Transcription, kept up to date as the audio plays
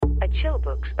Chill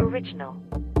Books original.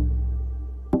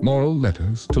 Moral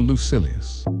Letters to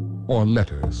Lucilius, or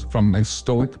Letters from a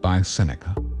Stoic by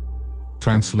Seneca.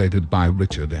 Translated by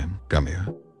Richard M.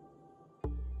 Gummier.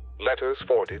 Letters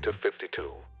 40 to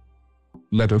 52.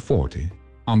 Letter 40,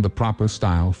 on the proper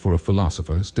style for a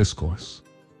philosopher's discourse.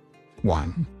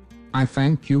 1. I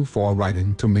thank you for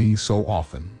writing to me so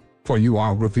often, for you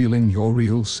are revealing your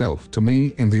real self to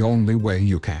me in the only way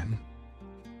you can.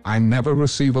 I never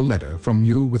receive a letter from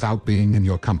you without being in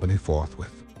your company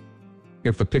forthwith.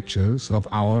 If the pictures of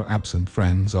our absent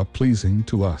friends are pleasing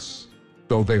to us,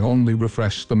 though they only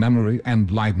refresh the memory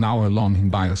and lighten our longing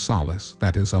by a solace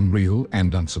that is unreal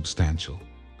and unsubstantial,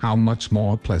 how much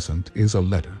more pleasant is a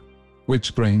letter,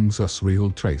 which brings us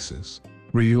real traces,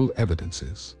 real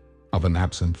evidences, of an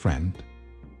absent friend.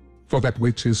 For that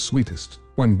which is sweetest,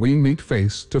 when we meet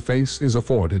face to face, is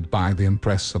afforded by the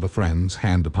impress of a friend's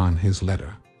hand upon his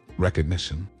letter,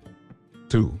 recognition.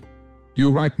 2. You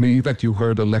write me that you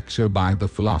heard a lecture by the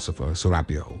philosopher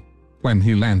Serapio, when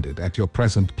he landed at your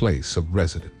present place of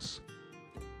residence.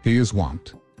 He is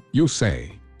wont, you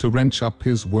say, to wrench up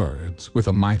his words with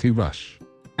a mighty rush,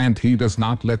 and he does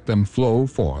not let them flow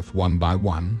forth one by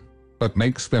one, but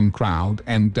makes them crowd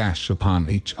and dash upon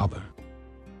each other.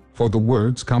 For the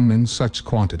words come in such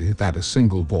quantity that a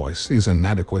single voice is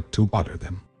inadequate to utter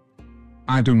them.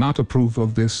 I do not approve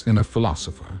of this in a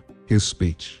philosopher. His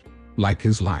speech, like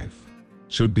his life,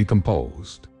 should be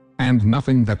composed, and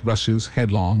nothing that rushes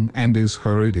headlong and is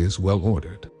hurried is well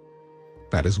ordered.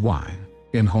 That is why,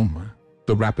 in Homer,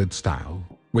 the rapid style,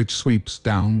 which sweeps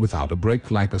down without a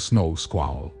break like a snow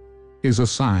squall, is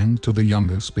assigned to the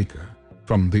younger speaker.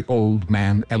 From the old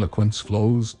man eloquence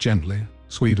flows gently,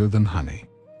 sweeter than honey.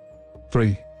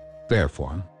 3.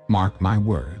 Therefore, mark my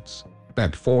words,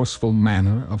 that forceful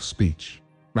manner of speech,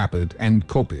 rapid and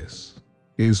copious,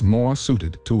 is more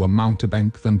suited to a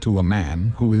mountebank than to a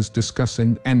man who is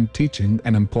discussing and teaching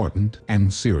an important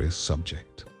and serious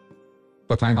subject.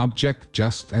 But I object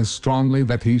just as strongly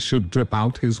that he should drip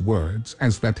out his words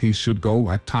as that he should go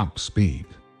at top speed.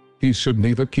 He should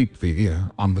neither keep the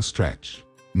ear on the stretch,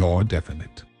 nor deafen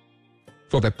it.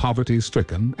 For the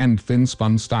poverty-stricken and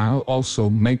thin-spun style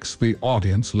also makes the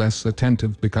audience less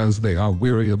attentive because they are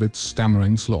weary of its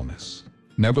stammering slowness.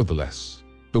 Nevertheless,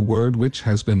 the word which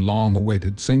has been long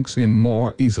awaited sinks in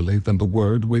more easily than the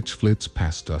word which flits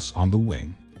past us on the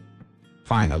wing.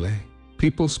 Finally,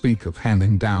 people speak of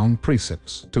handing down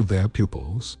precepts to their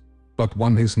pupils, but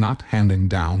one is not handing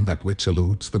down that which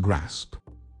eludes the grasp.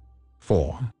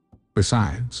 4.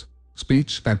 Besides,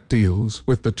 speech that deals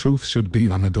with the truth should be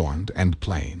unadorned and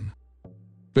plain.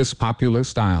 This popular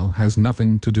style has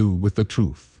nothing to do with the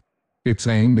truth. Its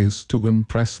aim is to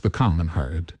impress the common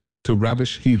herd, to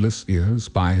ravish heedless ears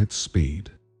by its speed.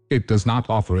 It does not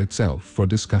offer itself for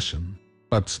discussion,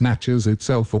 but snatches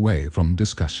itself away from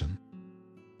discussion.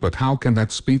 But how can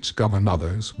that speech govern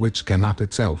others which cannot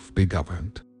itself be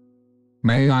governed?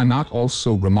 May I not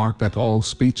also remark that all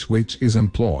speech which is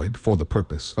employed for the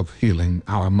purpose of healing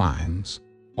our minds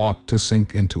ought to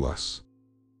sink into us?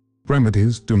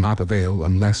 Remedies do not avail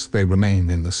unless they remain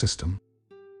in the system.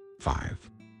 5.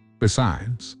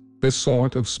 Besides, this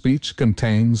sort of speech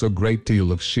contains a great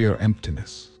deal of sheer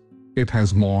emptiness. It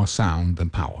has more sound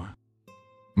than power.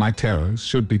 My terrors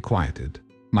should be quieted,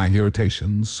 my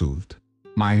irritations soothed,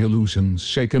 my illusions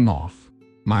shaken off,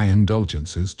 my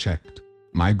indulgences checked,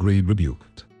 my greed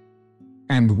rebuked.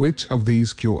 And which of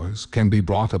these cures can be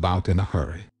brought about in a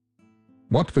hurry?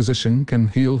 What physician can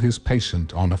heal his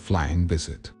patient on a flying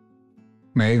visit?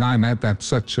 May I add that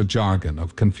such a jargon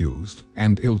of confused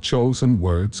and ill-chosen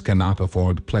words cannot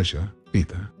afford pleasure,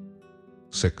 either.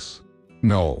 6.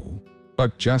 No,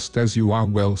 but just as you are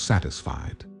well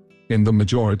satisfied, in the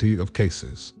majority of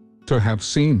cases, to have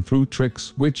seen through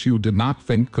tricks which you did not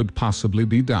think could possibly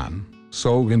be done,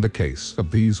 so in the case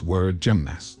of these word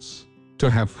gymnasts, to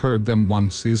have heard them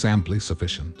once is amply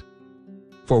sufficient.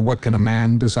 For what can a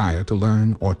man desire to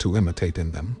learn or to imitate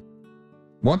in them?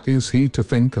 What is he to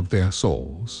think of their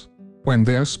souls, when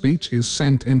their speech is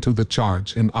sent into the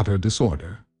charge in utter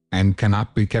disorder, and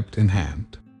cannot be kept in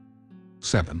hand?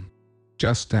 7.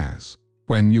 Just as,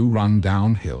 when you run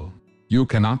downhill, you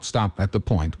cannot stop at the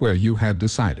point where you had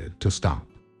decided to stop,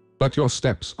 but your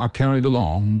steps are carried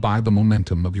along by the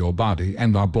momentum of your body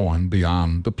and are borne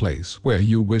beyond the place where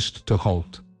you wished to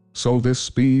halt, so this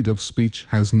speed of speech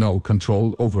has no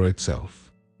control over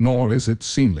itself, nor is it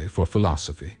seemly for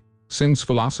philosophy, since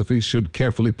philosophy should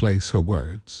carefully place her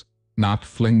words, not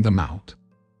fling them out,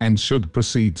 and should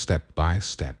proceed step by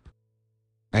step.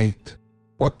 8.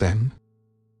 What then?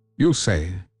 You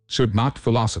say, should not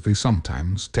philosophy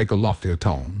sometimes take a loftier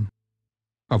tone?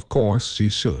 Of course she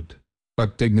should,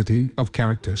 But dignity of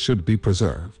character should be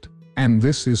preserved, and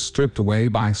this is stripped away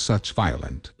by such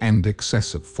violent and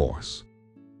excessive force.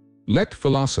 Let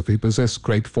philosophy possess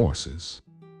great forces,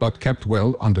 but kept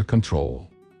well under control.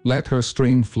 Let her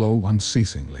stream flow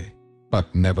unceasingly,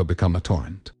 but never become a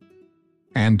torrent.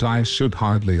 And I should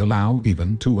hardly allow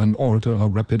even to an orator a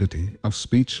rapidity of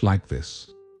speech like this,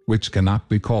 which cannot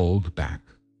be called back,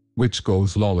 which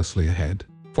goes lawlessly ahead,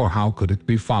 for how could it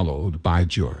be followed by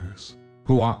jurors,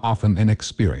 who are often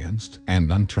inexperienced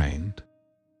and untrained?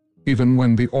 Even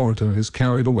when the orator is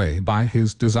carried away by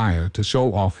his desire to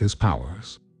show off his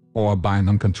powers, or by an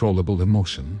uncontrollable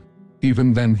emotion,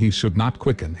 even then he should not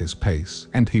quicken his pace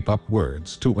and heap up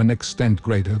words to an extent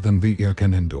greater than the ear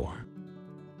can endure.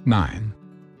 9.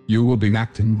 You will be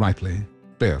acting rightly,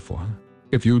 therefore,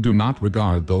 if you do not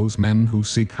regard those men who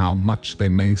seek how much they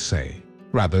may say,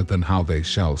 rather than how they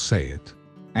shall say it,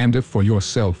 and if for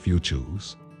yourself you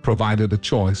choose, provided a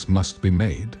choice must be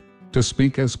made, to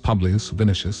speak as Publius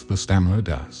Vinicius the stammerer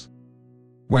does.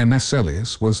 When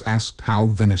Asellius was asked how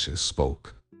Vinicius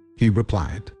spoke, he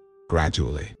replied,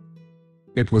 gradually.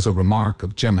 It was a remark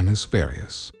of Geminus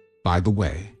Varius. By the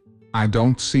way, I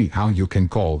don't see how you can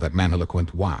call that man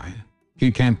eloquent. Why?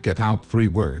 He can't get out 3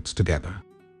 words together.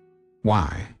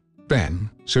 Why, then,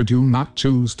 should you not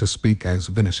choose to speak as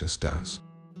Vinicius does?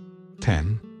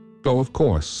 10. Though of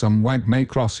course some wag may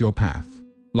cross your path,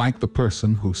 like the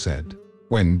person who said,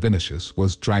 when Vinicius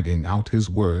was dragging out his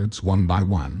words one by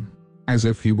one, as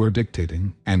if he were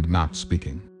dictating and not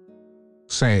speaking.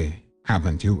 Say,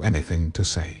 haven't you anything to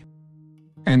say?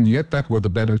 And yet that were the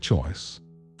better choice,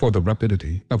 for the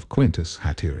rapidity of Quintus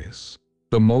Haterius,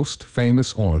 the most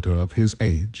famous orator of his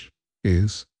age,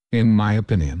 is, in my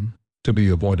opinion, to be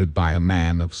avoided by a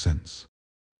man of sense.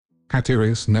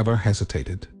 Haterius never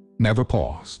hesitated, never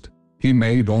paused. He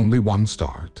made only one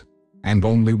start, and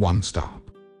only one stop.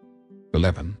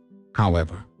 11.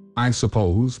 However, I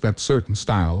suppose that certain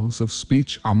styles of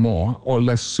speech are more or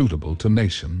less suitable to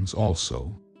nations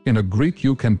also. In a Greek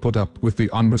you can put up with the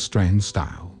unrestrained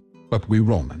style, but we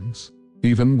Romans,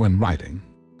 even when writing,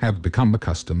 have become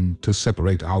accustomed to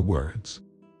separate our words.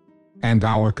 And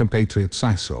our compatriot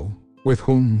Cicero, with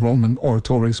whom Roman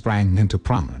oratory sprang into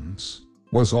prominence,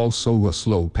 was also a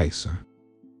slow pacer.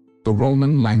 The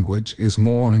Roman language is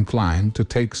more inclined to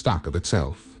take stock of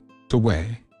itself, to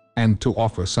weigh, and to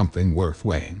offer something worth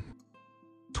weighing.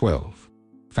 12.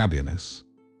 Fabianus,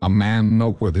 a man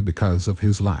noteworthy because of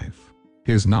his life,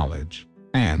 his knowledge,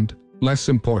 and, less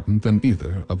important than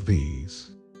either of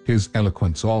these, his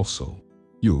eloquence also,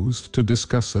 used to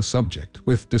discuss a subject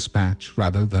with dispatch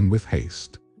rather than with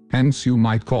haste, hence you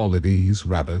might call it ease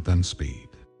rather than speed.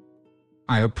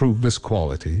 I approve this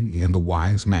quality in the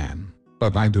wise man,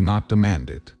 but I do not demand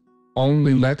it.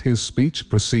 Only let his speech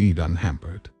proceed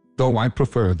unhampered, though I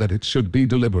prefer that it should be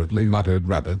deliberately uttered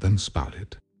rather than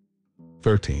spouted.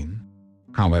 13.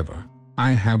 However,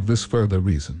 I have this further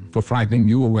reason for frightening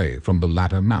you away from the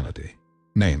latter malady,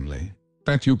 namely,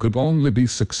 that you could only be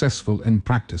successful in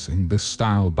practicing this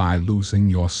style by losing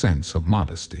your sense of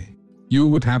modesty. You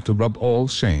would have to rub all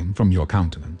shame from your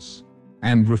countenance,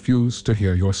 and refuse to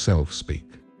hear yourself speak.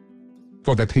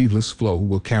 For that heedless flow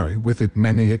will carry with it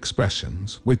many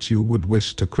expressions which you would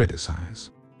wish to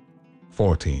criticize.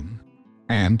 14.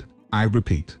 And, I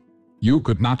repeat, you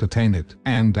could not attain it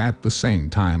and at the same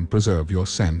time preserve your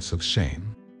sense of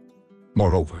shame.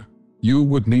 Moreover, you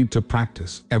would need to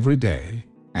practice every day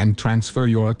and transfer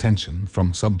your attention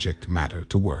from subject matter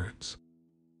to words.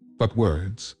 But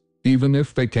words, even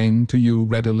if they came to you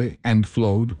readily and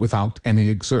flowed without any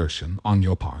exertion on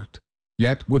your part,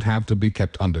 yet would have to be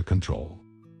kept under control.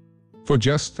 For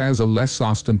just as a less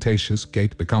ostentatious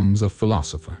gait becomes a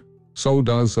philosopher, so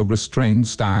does a restrained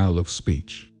style of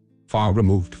speech, far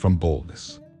removed from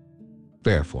boldness.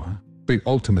 Therefore, the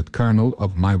ultimate kernel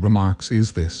of my remarks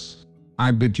is this: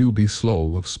 I bid you be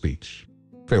slow of speech.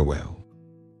 Farewell.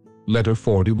 Letter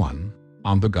 41,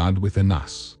 on the God within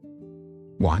us.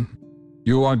 1.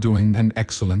 You are doing an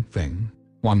excellent thing,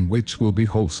 one which will be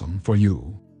wholesome for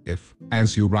you, if,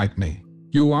 as you write me,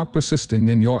 you are persisting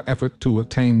in your effort to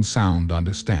attain sound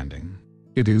understanding.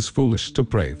 It is foolish to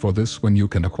pray for this when you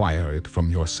can acquire it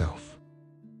from yourself.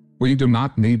 We do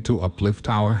not need to uplift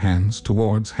our hands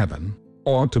towards heaven,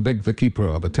 or to beg the keeper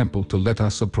of a temple to let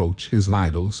us approach his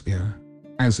idol's ear,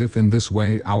 as if in this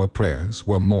way our prayers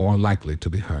were more likely to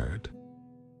be heard.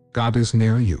 God is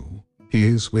near you, He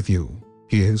is with you,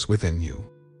 He is within you.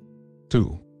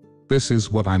 2. This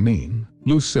is what I mean,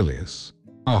 Lucilius.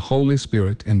 A Holy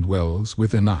Spirit indwells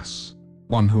within us,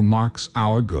 one who marks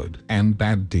our good and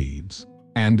bad deeds,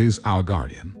 and is our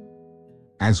guardian.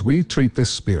 As we treat this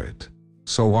Spirit,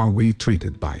 so are we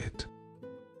treated by it.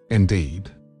 Indeed,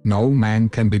 no man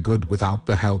can be good without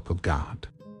the help of God.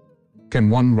 Can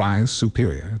one rise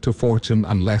superior to fortune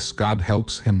unless God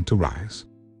helps him to rise?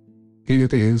 He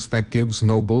it is that gives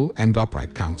noble and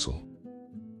upright counsel.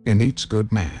 In each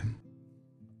good man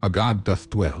a God doth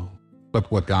dwell, but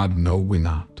what God know we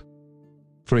not.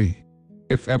 3.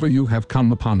 If ever you have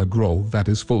come upon a grove that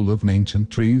is full of ancient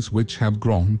trees which have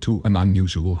grown to an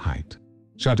unusual height,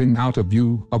 shutting out a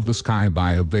view of the sky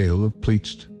by a veil of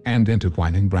pleached and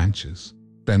intertwining branches,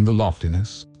 then the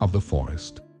loftiness of the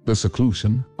forest, the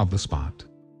seclusion of the spot,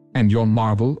 and your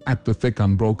marvel at the thick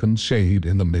unbroken shade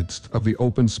in the midst of the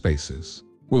open spaces,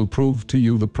 will prove to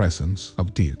you the presence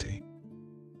of deity.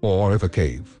 Or if a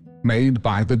cave, made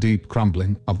by the deep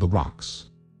crumbling of the rocks,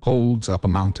 holds up a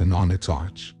mountain on its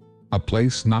arch, a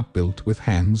place not built with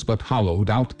hands but hollowed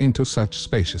out into such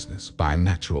spaciousness by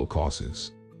natural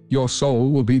causes, your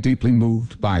soul will be deeply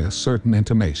moved by a certain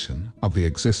intimation of the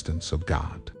existence of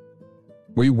God.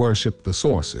 We worship the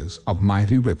sources of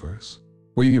mighty rivers.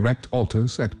 We erect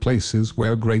altars at places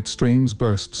where great streams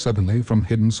burst suddenly from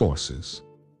hidden sources.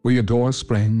 We adore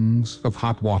springs of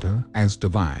hot water as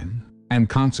divine, and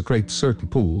consecrate certain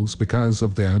pools because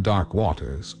of their dark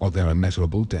waters or their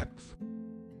immeasurable depth.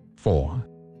 4.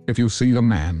 If you see a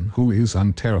man who is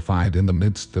unterrified in the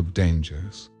midst of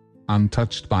dangers,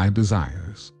 untouched by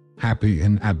desires, happy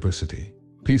in adversity,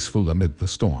 peaceful amid the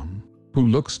storm, who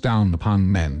looks down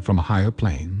upon men from a higher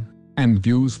plane, and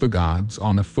views the gods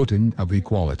on a footing of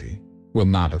equality, will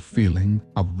not a feeling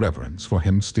of reverence for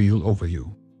him steal over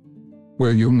you?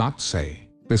 Will you not say,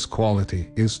 this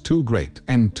quality is too great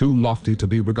and too lofty to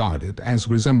be regarded as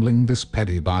resembling this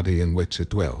petty body in which it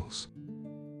dwells?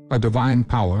 A divine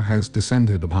power has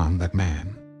descended upon that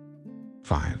man.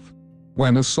 5.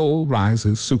 When a soul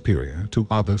rises superior to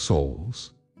other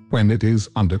souls, when it is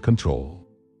under control,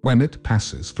 when it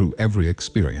passes through every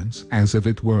experience as if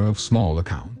it were of small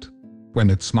account, when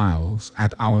it smiles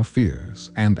at our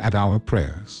fears and at our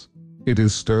prayers, it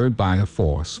is stirred by a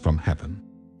force from heaven.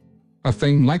 A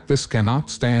thing like this cannot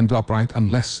stand upright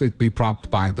unless it be propped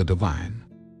by the divine.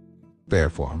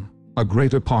 Therefore, a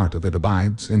greater part of it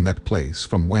abides in that place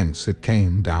from whence it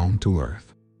came down to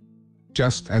earth.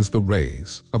 Just as the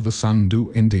rays of the sun do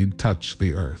indeed touch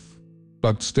the earth,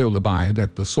 but still abide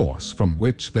at the source from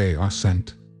which they are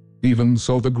sent, even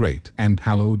so the great and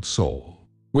hallowed soul,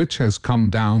 which has come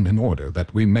down in order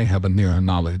that we may have a nearer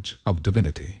knowledge of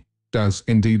divinity, does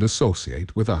indeed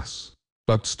associate with us,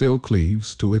 but still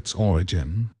cleaves to its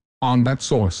origin. On that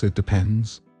source it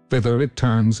depends, thither it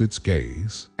turns its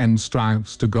gaze and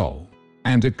strives to go,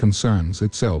 and it concerns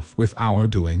itself with our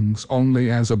doings only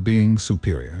as a being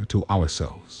superior to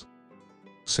ourselves.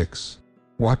 6.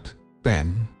 What,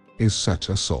 then, is such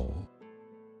a soul?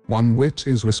 One which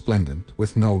is resplendent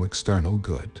with no external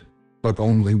good, but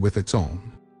only with its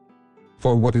own.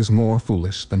 For what is more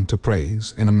foolish than to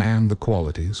praise in a man the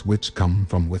qualities which come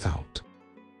from without?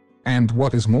 And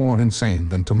what is more insane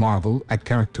than to marvel at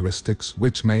characteristics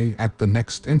which may at the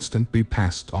next instant be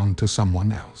passed on to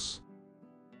someone else?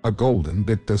 A golden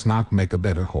bit does not make a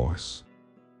better horse.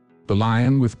 The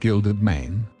lion with gilded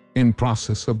mane, in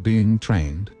process of being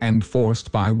trained and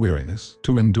forced by weariness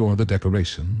to endure the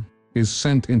decoration, is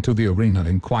sent into the arena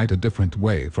in quite a different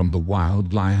way from the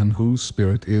wild lion whose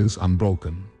spirit is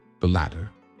unbroken, the latter,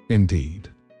 indeed,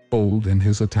 bold in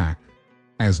his attack,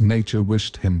 as nature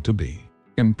wished him to be,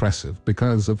 impressive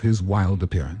because of his wild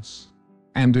appearance,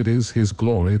 and it is his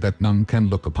glory that none can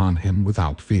look upon him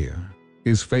without fear,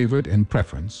 is favored in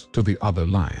preference to the other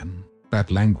lion,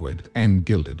 that languid and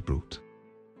gilded brute.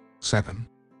 7.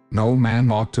 No man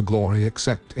ought to glory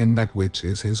except in that which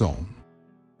is his own.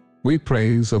 We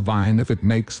praise a vine if it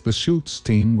makes the shoots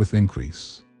teem with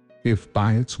increase, if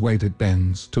by its weight it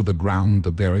bends to the ground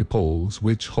the very poles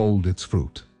which hold its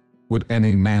fruit. Would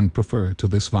any man prefer to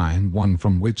this vine one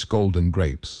from which golden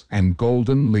grapes and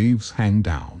golden leaves hang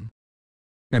down?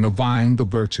 In a vine the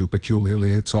virtue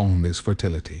peculiarly its own is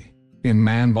fertility. In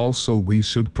man also we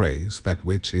should praise that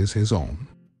which is his own.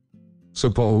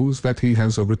 Suppose that he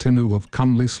has a retinue of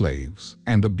comely slaves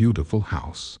and a beautiful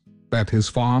house, that his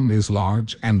farm is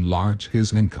large and large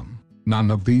his income. None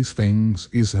of these things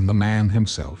is in the man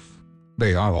himself.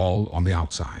 They are all on the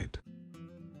outside.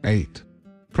 8.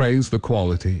 Praise the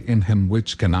quality in him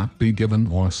which cannot be given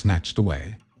or snatched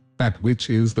away, that which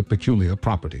is the peculiar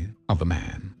property of the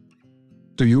man.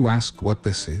 Do you ask what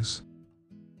this is?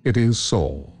 It is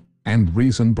soul, and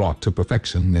reason brought to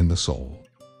perfection in the soul.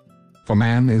 For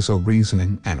man is a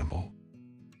reasoning animal.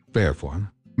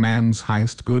 Therefore, man's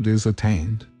highest good is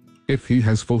attained, if he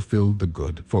has fulfilled the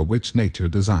good for which nature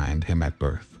designed him at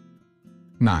birth.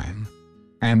 9.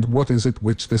 And what is it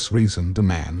which this reason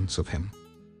demands of him?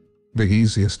 the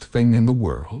easiest thing in the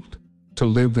world, to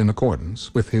live in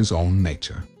accordance with his own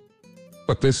nature.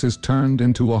 But this is turned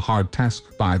into a hard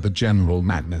task by the general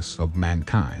madness of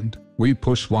mankind. We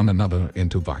push one another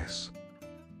into vice.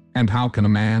 And how can a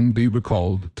man be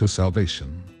recalled to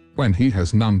salvation when he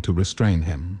has none to restrain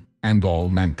him, and all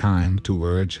mankind to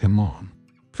urge him on?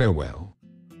 Farewell.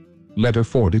 Letter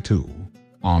 42,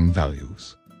 on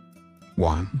values.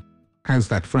 1. Has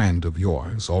that friend of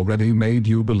yours already made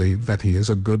you believe that he is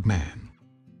a good man?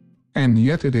 And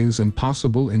yet it is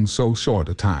impossible in so short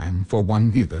a time for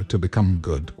one either to become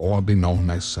good or be known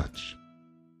as such.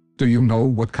 Do you know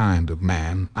what kind of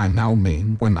man I now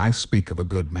mean when I speak of a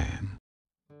good man?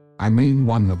 I mean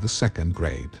one of the second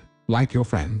grade, like your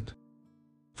friend.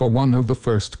 For one of the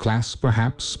first class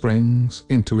perhaps springs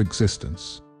into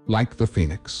existence, like the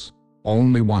phoenix,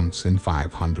 only once in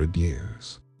 500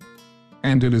 years.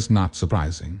 And it is not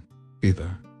surprising, either,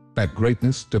 that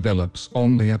greatness develops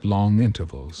only at long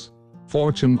intervals.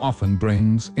 Fortune often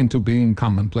brings into being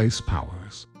commonplace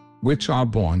powers, which are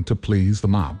born to please the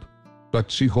mob. But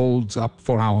she holds up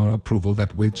for our approval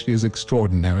that which is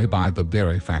extraordinary by the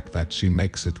very fact that she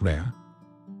makes it rare.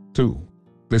 2.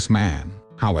 This man,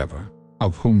 however,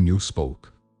 of whom you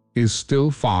spoke, is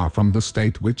still far from the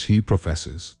state which he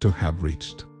professes to have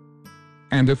reached.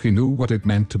 And if he knew what it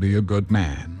meant to be a good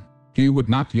man, he would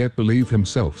not yet believe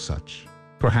himself such.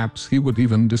 Perhaps he would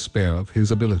even despair of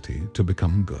his ability to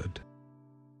become good.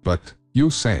 But, you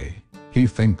say, he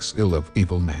thinks ill of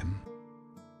evil men.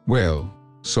 Well,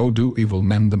 so do evil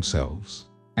men themselves,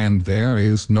 and there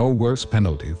is no worse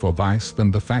penalty for vice than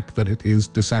the fact that it is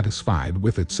dissatisfied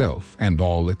with itself and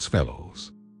all its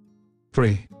fellows.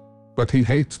 3. But he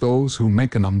hates those who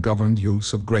make an ungoverned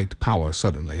use of great power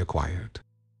suddenly acquired.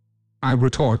 I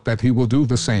retort that he will do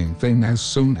the same thing as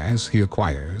soon as he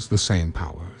acquires the same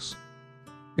powers.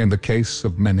 In the case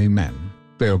of many men,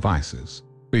 their vices,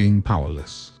 being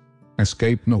powerless,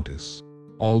 escape notice,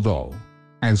 although,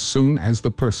 as soon as the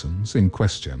persons in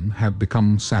question have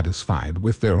become satisfied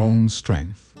with their own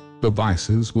strength, the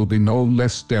vices will be no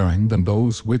less daring than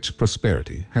those which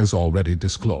prosperity has already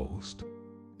disclosed.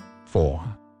 4.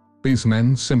 These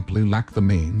men simply lack the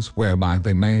means whereby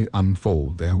they may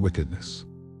unfold their wickedness.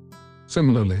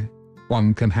 Similarly,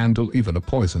 one can handle even a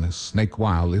poisonous snake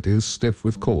while it is stiff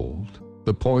with cold.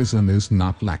 The poison is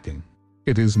not lacking.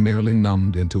 It is merely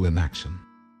numbed into inaction.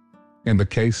 In the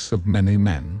case of many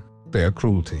men, their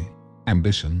cruelty,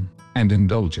 ambition, and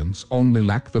indulgence only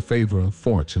lack the favor of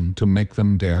fortune to make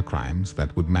them dare crimes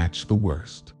that would match the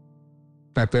worst.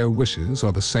 That their wishes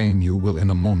are the same you will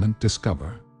in a moment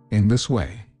discover. In this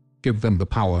way, give them the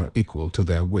power equal to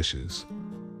their wishes.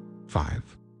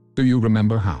 5. Do you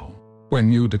remember how,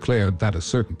 when you declared that a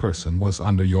certain person was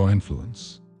under your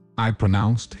influence, I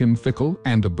pronounced him fickle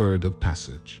and a bird of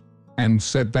passage, and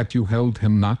said that you held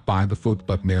him not by the foot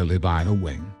but merely by a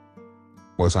wing?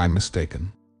 Was I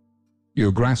mistaken?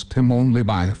 You grasped him only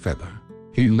by a feather.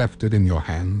 He left it in your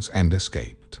hands and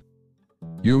escaped.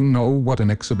 You know what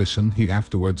an exhibition he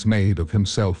afterwards made of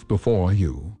himself before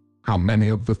you, how many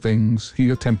of the things he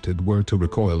attempted were to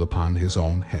recoil upon his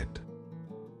own head.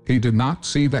 He did not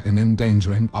see that in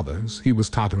endangering others he was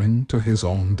tottering to his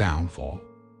own downfall.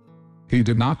 He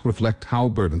did not reflect how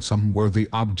burdensome were the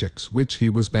objects which he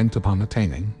was bent upon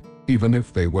attaining, even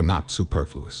if they were not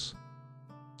superfluous.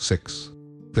 6.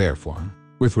 Therefore,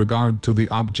 with regard to the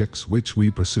objects which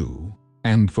we pursue,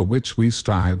 and for which we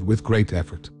strive with great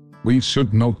effort, we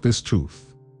should note this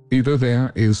truth: either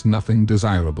there is nothing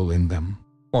desirable in them,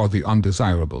 or the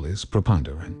undesirable is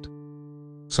preponderant.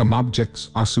 Some objects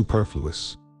are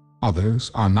superfluous,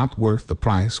 others are not worth the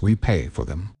price we pay for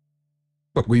them.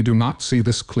 But we do not see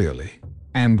this clearly,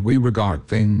 and we regard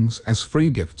things as free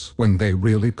gifts when they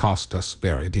really cost us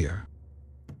very dear.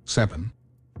 7.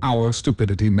 Our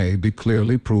stupidity may be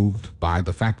clearly proved by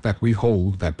the fact that we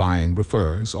hold that buying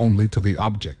refers only to the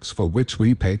objects for which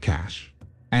we pay cash,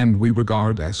 and we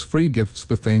regard as free gifts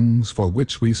the things for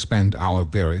which we spend our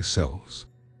very selves.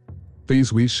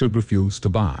 These we should refuse to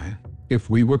buy, if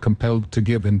we were compelled to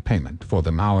give in payment for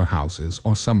them our houses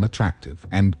or some attractive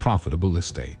and profitable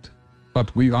estate.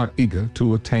 But we are eager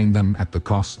to attain them at the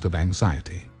cost of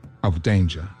anxiety, of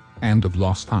danger, and of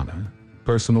lost honor,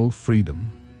 personal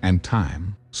freedom, and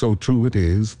time. So true it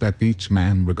is that each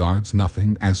man regards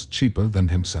nothing as cheaper than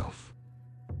himself.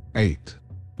 8.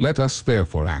 Let us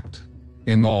therefore act,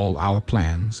 in all our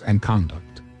plans and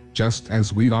conduct, just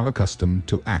as we are accustomed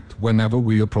to act whenever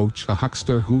we approach a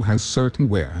huckster who has certain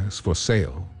wares for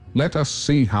sale. Let us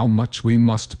see how much we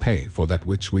must pay for that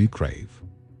which we crave.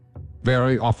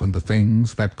 Very often the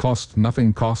things that cost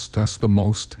nothing cost us the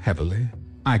most heavily,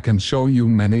 I can show you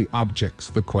many objects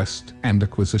the quest and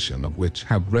acquisition of which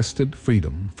have wrested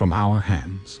freedom from our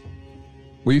hands.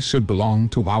 We should belong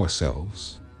to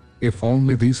ourselves, if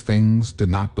only these things did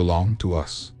not belong to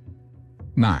us.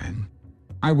 9.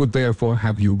 I would therefore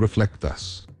have you reflect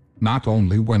thus, not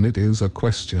only when it is a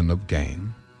question of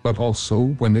gain, but also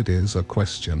when it is a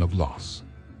question of loss.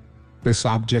 This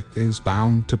object is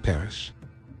bound to perish.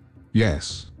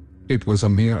 Yes, it was a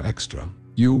mere extra.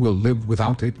 You will live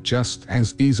without it just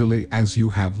as easily as you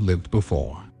have lived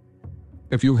before.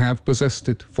 If you have possessed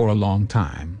it for a long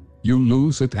time, you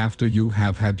lose it after you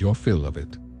have had your fill of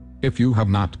it. If you have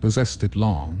not possessed it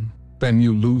long, then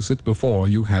you lose it before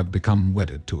you have become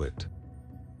wedded to it.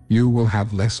 You will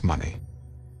have less money.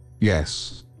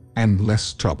 Yes, and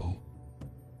less trouble.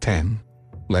 10.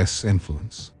 Less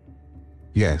influence.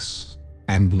 Yes,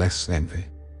 and less envy.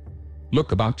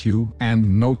 Look about you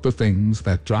and note the things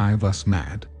that drive us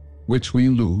mad, which we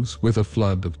lose with a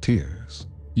flood of tears.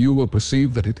 You will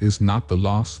perceive that it is not the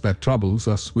loss that troubles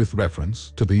us with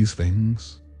reference to these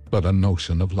things, but a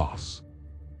notion of loss.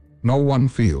 No one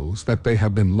feels that they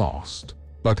have been lost,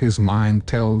 but his mind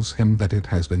tells him that it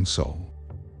has been so.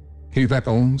 He that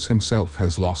owns himself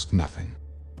has lost nothing.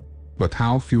 But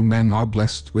how few men are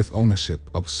blessed with ownership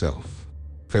of self.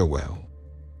 Farewell.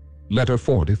 Letter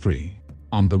 43.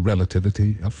 On the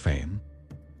relativity of fame.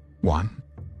 1.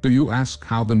 Do you ask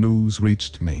how the news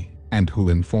reached me, and who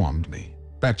informed me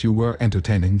that you were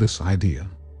entertaining this idea,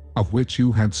 of which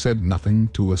you had said nothing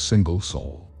to a single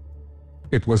soul?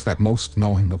 It was that most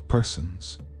knowing of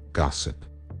persons, gossip.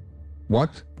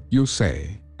 What, you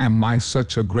say, am I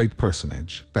such a great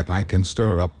personage that I can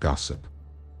stir up gossip?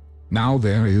 Now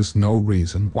there is no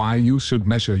reason why you should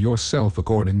measure yourself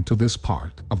according to this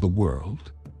part of the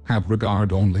world. Have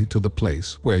regard only to the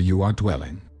place where you are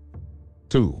dwelling.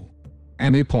 2.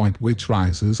 Any point which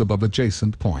rises above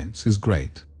adjacent points is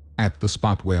great, at the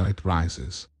spot where it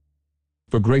rises.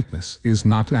 For greatness is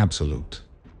not absolute.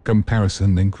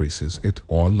 Comparison increases it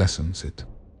or lessens it.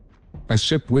 A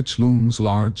ship which looms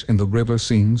large in the river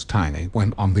seems tiny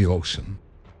when on the ocean.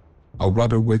 A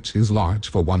rudder which is large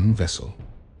for one vessel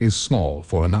is small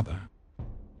for another.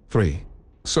 3.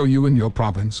 So you in your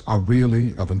province are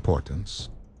really of importance,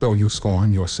 though you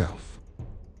scorn yourself.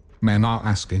 Men are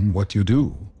asking what you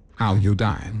do, how you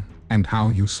dine, and how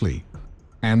you sleep,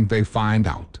 and they find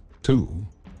out, too.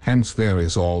 Hence there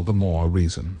is all the more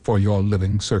reason for your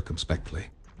living circumspectly.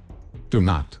 Do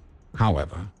not,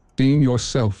 however, deem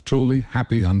yourself truly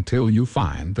happy until you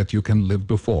find that you can live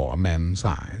before men's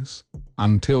eyes,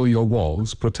 until your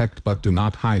walls protect but do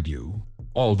not hide you,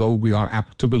 although we are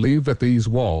apt to believe that these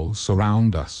walls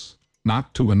surround us,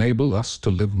 not to enable us to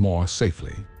live more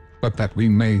safely, but that we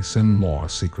may sin more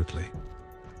secretly.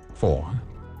 4.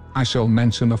 I shall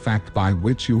mention a fact by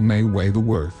which you may weigh the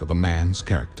worth of a man's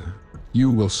character. You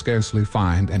will scarcely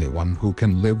find anyone who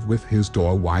can live with his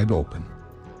door wide open.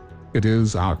 It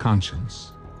is our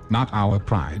conscience, not our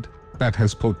pride, that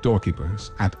has put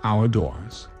doorkeepers at our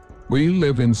doors. We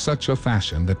live in such a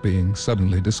fashion that being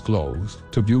suddenly disclosed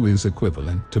to view is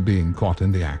equivalent to being caught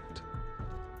in the act.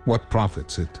 What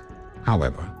profits it,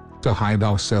 however, to hide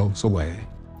ourselves away,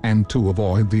 and to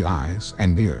avoid the eyes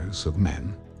and ears of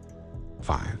men?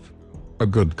 5. A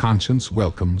good conscience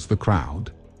welcomes the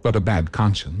crowd, but a bad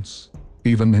conscience,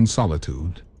 even in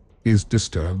solitude, is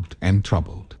disturbed and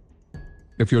troubled.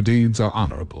 If your deeds are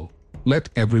honorable, let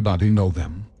everybody know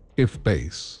them. If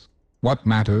base, what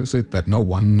matters it that no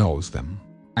one knows them,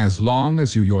 as long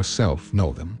as you yourself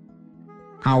know them?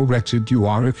 How wretched you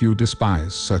are if you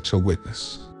despise such a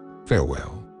witness.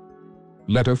 Farewell.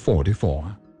 Letter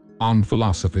 44. On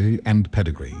philosophy and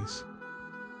pedigrees.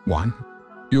 1.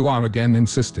 You are again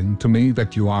insisting to me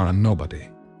that you are a nobody,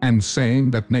 and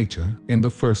saying that nature in the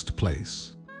first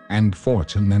place, and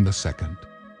fortune in the second,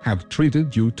 have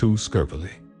treated you too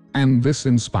scurvily, and this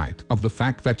in spite of the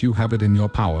fact that you have it in your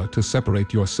power to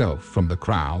separate yourself from the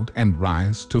crowd and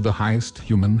rise to the highest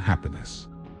human happiness.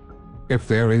 If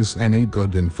there is any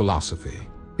good in philosophy,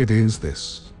 it is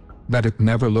this, that it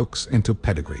never looks into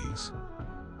pedigrees.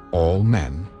 All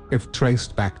men, if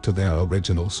traced back to their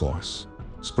original source,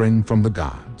 spring from the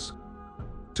gods.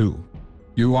 2.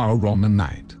 You are a Roman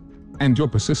knight, and your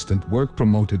persistent work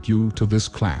promoted you to this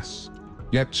class.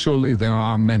 Yet surely there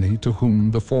are many to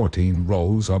whom the 14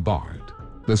 rows are barred.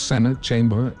 The Senate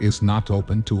chamber is not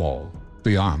open to all.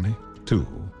 The army, too,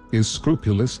 is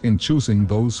scrupulous in choosing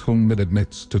those whom it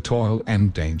admits to toil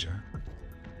and danger.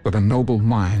 But a noble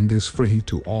mind is free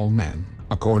to all men.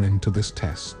 According to this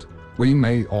test, we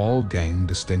may all gain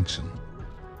distinction.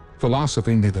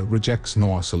 Philosophy neither rejects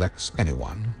nor selects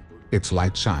anyone. Its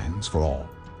light shines for all.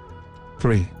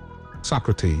 3.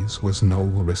 Socrates was no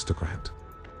aristocrat.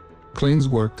 Cleans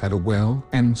worked at a well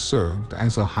and served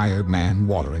as a hired man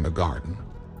watering a garden.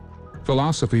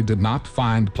 Philosophy did not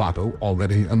find Plato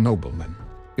already a nobleman.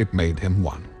 It made him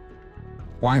one.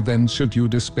 Why then should you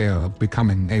despair of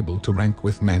becoming able to rank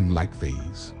with men like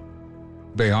these?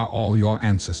 They are all your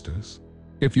ancestors,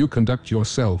 if you conduct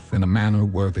yourself in a manner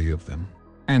worthy of them.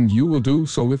 And you will do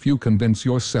so if you convince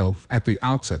yourself at the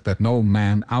outset that no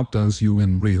man outdoes you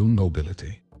in real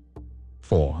nobility.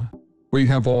 4. We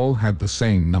have all had the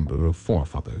same number of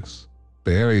forefathers.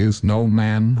 There is no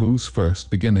man whose first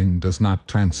beginning does not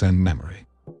transcend memory.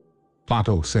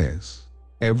 Plato says,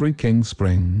 every king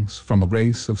springs from a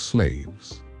race of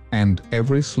slaves, and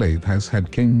every slave has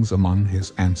had kings among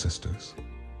his ancestors.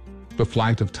 The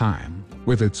flight of time,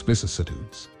 with its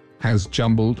vicissitudes, has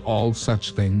jumbled all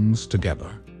such things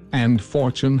together, and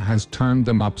fortune has turned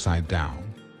them upside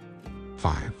down.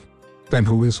 5. Then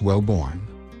who is well born?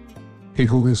 He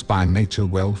who is by nature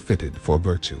well fitted for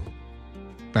virtue.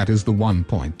 That is the one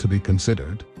point to be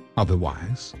considered.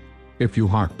 Otherwise, if you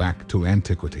hark back to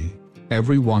antiquity,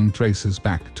 every one traces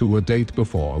back to a date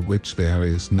before which there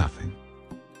is nothing.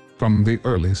 From the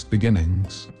earliest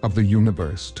beginnings of the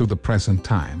universe to the present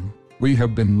time, we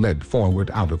have been led forward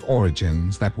out of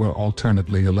origins that were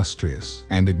alternately illustrious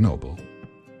and ignoble.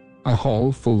 A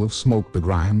hall full of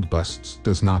smoke-begrimed busts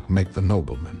does not make the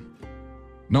nobleman.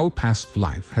 No past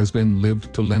life has been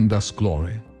lived to lend us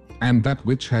glory, and that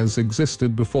which has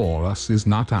existed before us is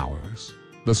not ours.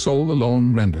 The soul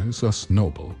alone renders us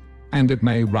noble, and it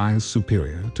may rise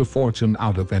superior to fortune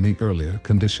out of any earlier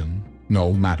condition,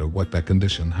 no matter what that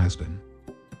condition has been.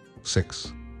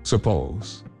 6.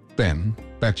 Suppose, then,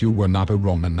 that you were not a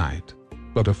Roman knight,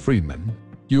 but a freeman,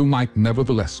 you might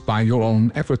nevertheless by your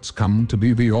own efforts come to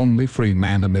be the only free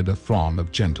man amid a throng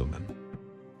of gentlemen.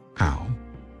 How?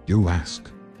 You ask.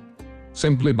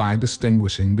 Simply by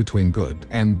distinguishing between good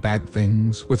and bad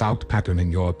things without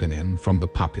patterning your opinion from the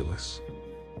populace.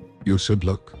 You should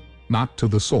look, not to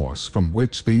the source from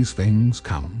which these things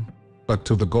come, but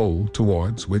to the goal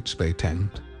towards which they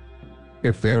tend.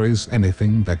 If there is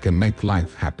anything that can make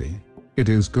life happy, it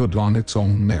is good on its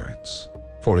own merits,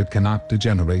 for it cannot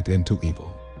degenerate into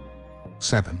evil.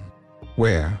 7.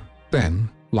 Where, then,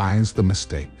 lies the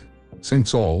mistake,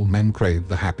 since all men crave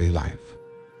the happy life?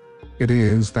 It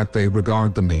is that they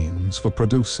regard the means for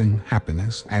producing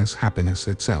happiness as happiness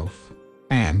itself,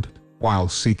 and, while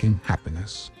seeking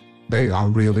happiness, they are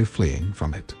really fleeing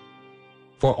from it.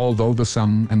 For although the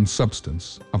sum and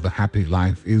substance of the happy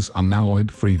life is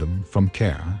unalloyed freedom from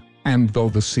care, and though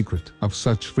the secret of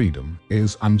such freedom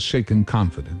is unshaken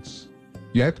confidence,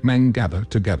 yet men gather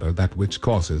together that which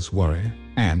causes worry,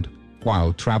 and,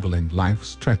 while traveling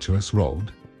life's treacherous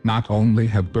road, not only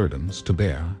have burdens to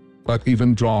bear, but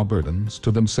even draw burdens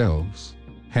to themselves.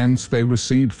 Hence they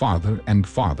recede farther and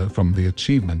farther from the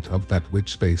achievement of that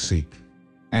which they seek.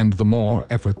 And the more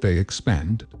effort they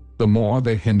expend, the more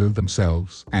they hinder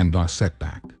themselves and are set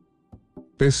back.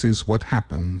 This is what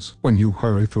happens when you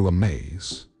hurry through a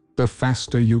maze. The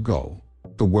faster you go,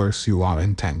 the worse you are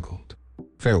entangled.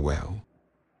 Farewell.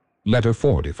 Letter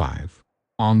 45.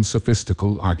 On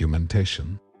sophistical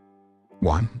argumentation.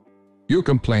 1. You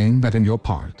complain that in your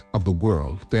part of the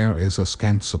world there is a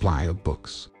scant supply of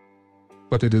books.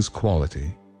 But it is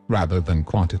quality, rather than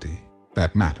quantity,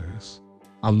 that matters.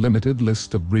 A limited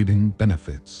list of reading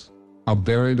benefits. A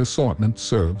varied assortment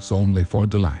serves only for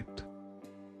delight.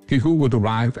 He who would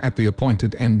arrive at the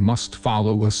appointed end must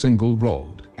follow a single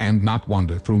road and not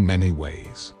wander through many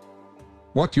ways.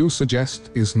 What you suggest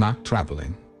is not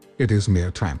traveling, it is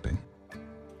mere tramping.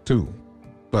 2.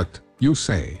 But, you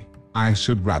say, I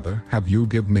should rather have you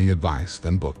give me advice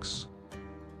than books.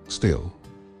 Still,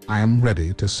 I am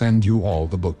ready to send you all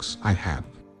the books I have,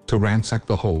 to ransack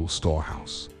the whole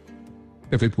storehouse.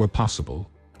 If it were possible,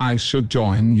 I should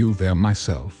join you there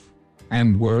myself,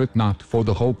 and were it not for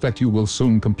the hope that you will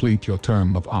soon complete your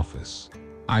term of office,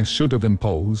 I should have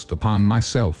imposed upon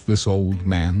myself this old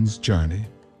man's journey.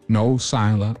 No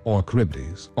Scylla or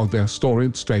Charybdis or their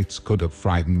storied straits could have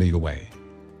frightened me away.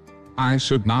 I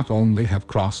should not only have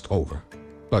crossed over,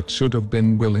 but should have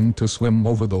been willing to swim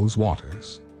over those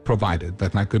waters, provided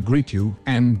that I could greet you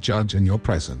and judge in your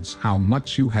presence how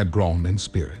much you had grown in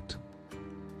spirit.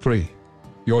 3.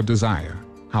 Your desire,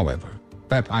 however,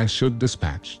 that I should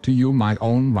dispatch to you my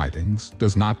own writings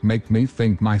does not make me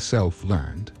think myself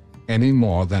learned, any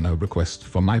more than a request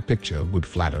for my picture would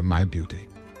flatter my beauty.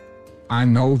 I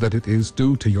know that it is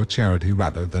due to your charity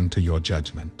rather than to your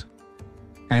judgment.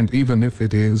 And even if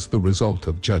it is the result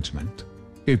of judgment,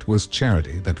 it was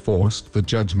charity that forced the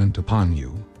judgment upon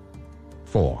you.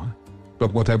 4.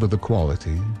 But whatever the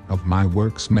quality of my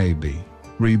works may be,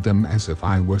 read them as if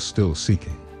I were still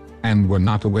seeking, and were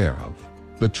not aware of,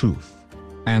 the truth,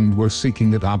 and were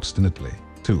seeking it obstinately,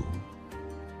 too.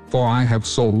 For I have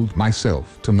sold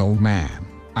myself to no man,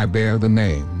 I bear the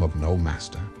name of no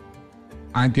master.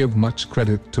 I give much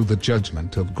credit to the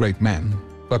judgment of great men,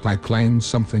 but I claim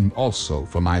something also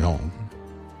for my own.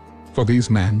 For these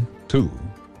men, too,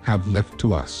 have left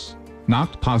to us,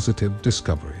 not positive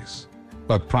discoveries,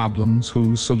 but problems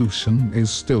whose solution is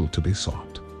still to be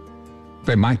sought.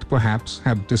 They might perhaps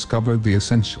have discovered the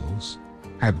essentials,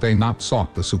 had they not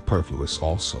sought the superfluous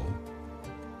also.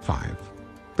 5.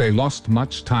 They lost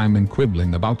much time in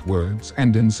quibbling about words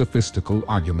and in sophistical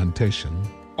argumentation.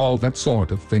 All that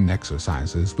sort of thing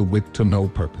exercises the wit to no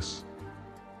purpose.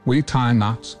 We tie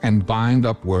knots and bind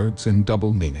up words in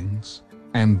double meanings,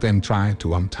 and then try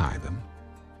to untie them.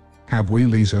 Have we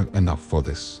leisure enough for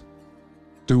this?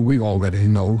 Do we already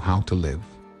know how to live,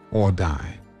 or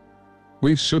die?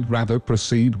 We should rather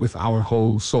proceed with our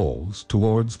whole souls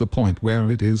towards the point where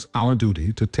it is our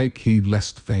duty to take heed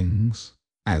lest things,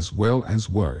 as well as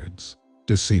words,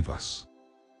 deceive us.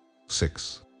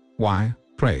 6. Why,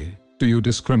 pray, do you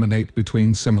discriminate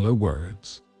between similar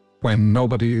words, when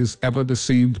nobody is ever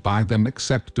deceived by them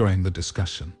except during the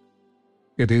discussion?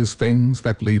 It is things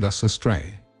that lead us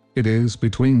astray. It is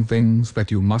between things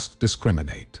that you must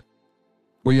discriminate.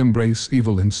 We embrace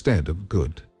evil instead of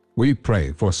good. We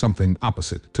pray for something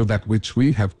opposite to that which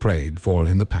we have prayed for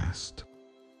in the past.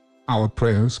 Our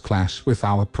prayers clash with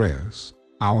our prayers,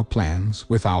 our plans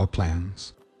with our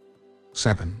plans.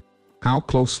 7. How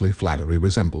closely flattery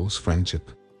resembles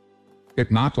friendship. It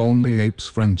not only apes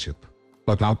friendship,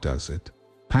 but outdoes it,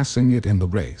 passing it in the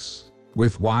race.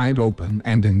 With wide open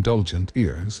and indulgent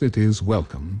ears it is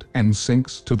welcomed and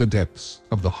sinks to the depths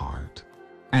of the heart.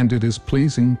 And it is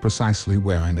pleasing precisely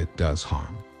wherein it does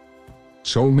harm.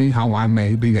 Show me how I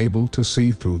may be able to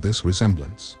see through this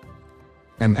resemblance.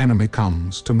 An enemy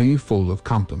comes to me full of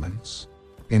compliments,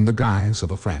 in the guise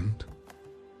of a friend.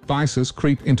 Vices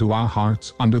creep into our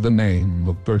hearts under the name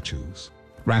of virtues.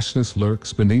 Rashness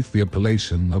lurks beneath the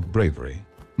appellation of bravery.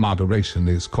 Moderation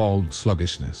is called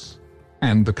sluggishness,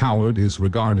 and the coward is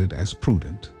regarded as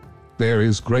prudent. There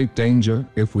is great danger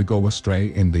if we go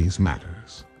astray in these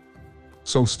matters.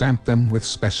 So stamp them with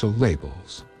special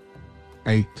labels.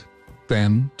 8.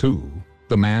 Then, too,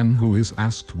 the man who is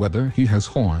asked whether he has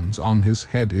horns on his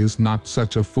head is not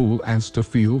such a fool as to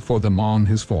feel for them on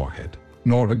his forehead,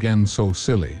 nor again so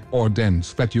silly or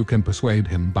dense that you can persuade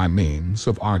him by means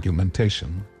of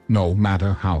argumentation, no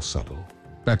matter how subtle,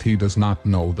 that he does not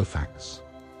know the facts.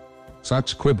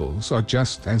 Such quibbles are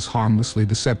just as harmlessly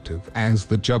deceptive as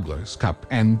the juggler's cup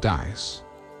and dice,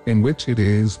 in which it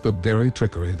is the very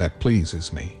trickery that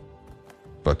pleases me.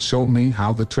 But show me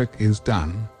how the trick is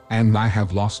done, and I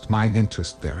have lost my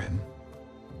interest therein.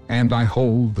 And I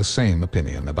hold the same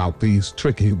opinion about these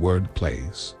tricky word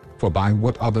plays, for by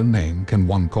what other name can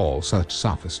one call such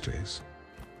sophistries?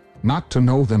 Not to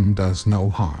know them does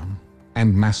no harm,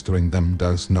 and mastering them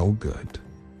does no good.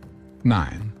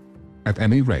 9. At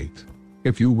any rate,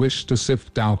 if you wish to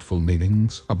sift doubtful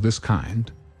meanings of this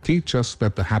kind, teach us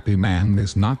that the happy man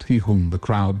is not he whom the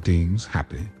crowd deems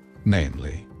happy,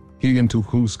 namely, he into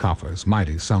whose coffers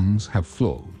mighty sums have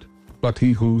flowed, but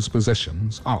he whose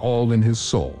possessions are all in his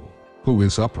soul, who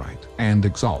is upright and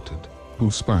exalted, who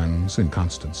spurns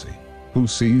inconstancy, who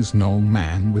sees no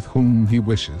man with whom he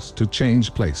wishes to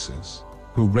change places,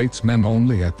 who rates men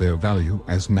only at their value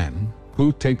as men,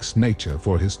 who takes nature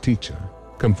for his teacher,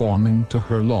 conforming to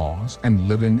her laws and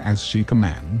living as she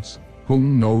commands,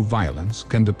 whom no violence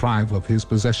can deprive of his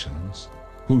possessions,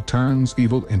 who turns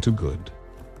evil into good,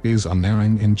 is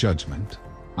unerring in judgment,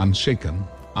 unshaken,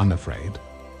 unafraid,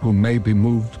 who may be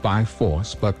moved by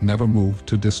force but never moved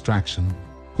to distraction,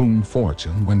 whom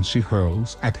fortune, when she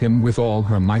hurls at him with all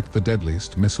her might the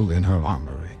deadliest missile in her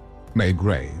armory, may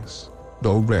graze,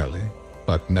 though rarely,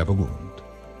 but never wound.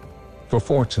 For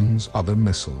fortune's other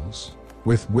missiles,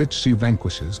 with which she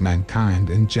vanquishes mankind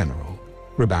in general,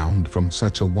 rebound from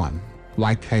such a one,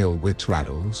 like hail which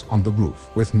rattles on the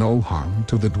roof with no harm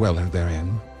to the dweller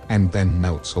therein, and then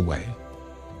melts away.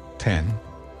 10.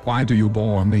 Why do you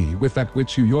bore me with that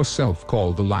which you yourself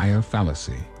call the liar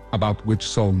fallacy, about which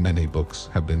so many books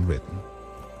have been written?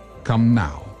 Come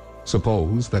now,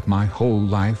 suppose that my whole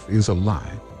life is a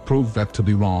lie, prove that to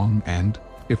be wrong and,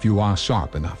 if you are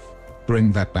sharp enough,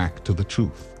 bring that back to the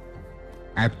truth.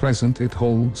 At present it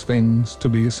holds things to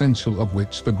be essential of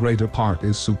which the greater part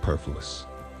is superfluous.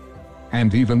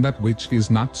 And even that which is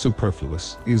not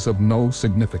superfluous is of no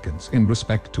significance in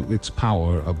respect to its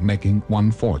power of making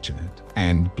one fortunate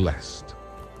and blessed.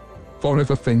 For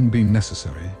if a thing be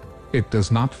necessary, it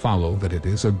does not follow that it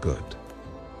is a good.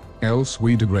 Else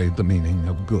we degrade the meaning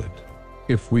of good,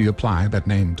 if we apply that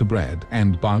name to bread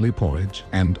and barley porridge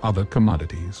and other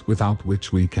commodities without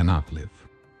which we cannot live.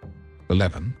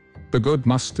 11. The good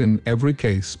must in every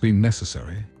case be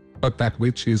necessary, but that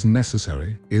which is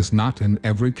necessary is not in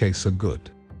every case a good,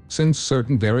 since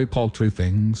certain very paltry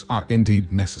things are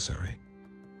indeed necessary.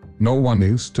 No one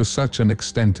is to such an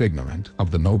extent ignorant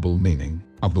of the noble meaning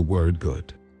of the word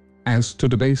good, as to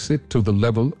debase it to the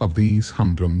level of these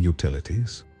humdrum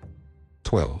utilities.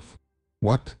 12.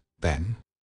 What, then?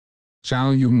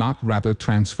 Shall you not rather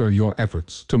transfer your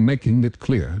efforts to making it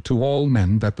clear to all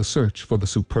men that the search for the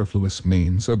superfluous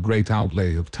means a great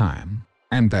outlay of time,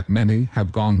 and that many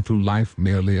have gone through life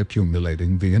merely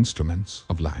accumulating the instruments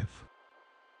of life?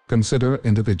 Consider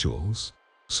individuals,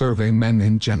 survey men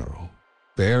in general.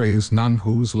 There is none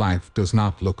whose life does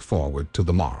not look forward to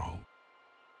the morrow.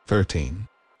 13.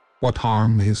 What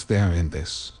harm is there in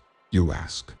this, you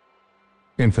ask?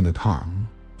 Infinite harm,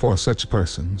 for such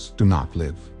persons do not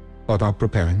live, but are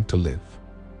preparing to live.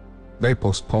 They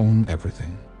postpone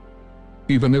everything.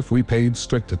 Even if we paid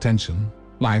strict attention,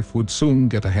 life would soon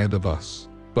get ahead of us,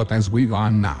 but as we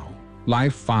are now,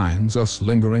 life finds us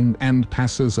lingering and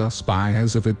passes us by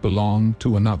as if it belonged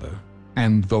to another,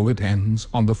 and though it ends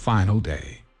on the final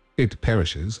day, it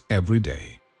perishes every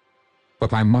day.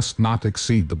 But I must not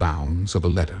exceed the bounds of a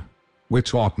letter,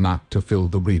 which ought not to fill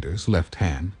the reader's left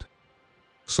hand.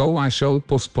 So I shall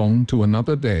postpone to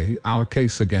another day our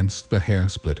case against the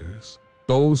hair-splitters,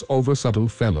 those over-subtle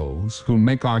fellows who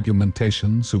make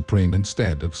argumentation supreme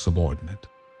instead of subordinate.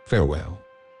 Farewell.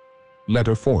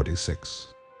 Letter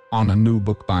 46. On a new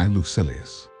book by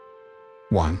Lucilius.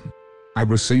 1. I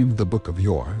received the book of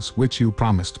yours which you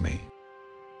promised me.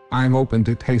 I opened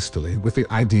it hastily with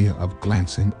the idea of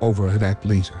glancing over it at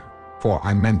leisure, for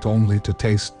I meant only to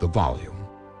taste the volume.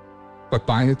 But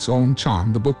by its own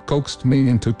charm the book coaxed me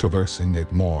into traversing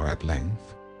it more at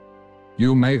length.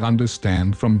 You may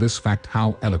understand from this fact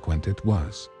how eloquent it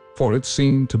was, for it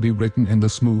seemed to be written in the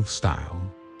smooth style,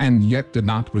 and yet did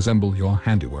not resemble your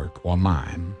handiwork or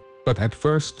mine, but at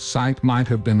first sight might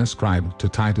have been ascribed to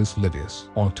Titus Livius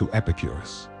or to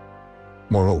Epicurus.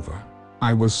 Moreover,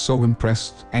 I was so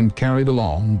impressed and carried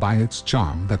along by its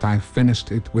charm that I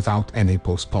finished it without any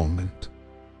postponement.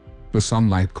 The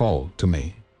sunlight called to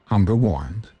me, hunger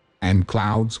warned, and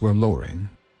clouds were lowering,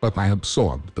 but I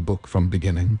absorbed the book from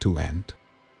beginning to end.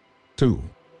 2.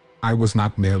 I was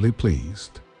not merely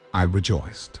pleased, I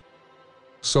rejoiced.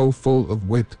 So full of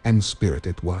wit and spirit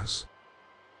it was.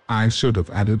 I should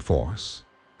have added force,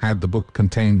 had the book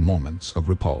contained moments of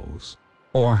repose,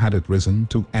 or had it risen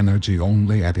to energy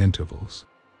only at intervals.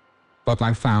 But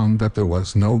I found that there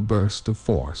was no burst of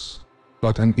force,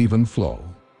 but an even flow,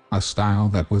 a style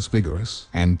that was vigorous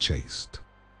and chaste.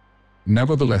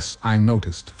 Nevertheless I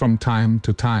noticed from time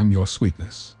to time your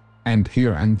sweetness, and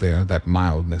here and there that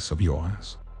mildness of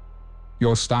yours.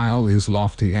 Your style is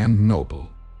lofty and noble.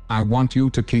 I want you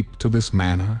to keep to this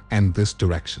manner and this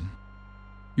direction.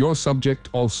 Your subject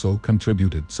also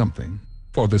contributed something.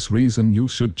 For this reason you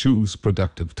should choose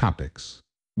productive topics,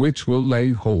 which will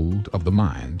lay hold of the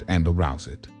mind and arouse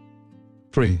it.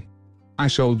 3. I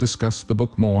shall discuss the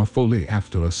book more fully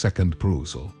after a second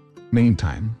perusal.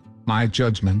 Meantime, my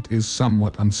judgment is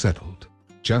somewhat unsettled,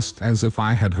 just as if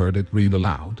I had heard it read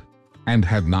aloud, and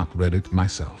had not read it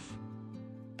myself.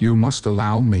 You must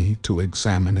allow me to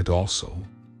examine it also.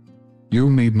 You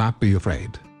need not be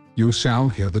afraid, you shall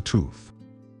hear the truth.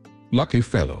 Lucky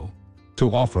fellow, to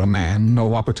offer a man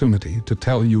no opportunity to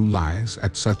tell you lies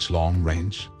at such long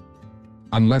range.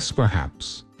 Unless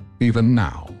perhaps, even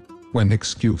now, when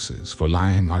excuses for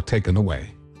lying are taken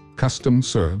away, custom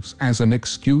serves as an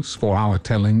excuse for our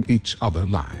telling each other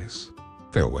lies.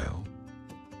 Farewell.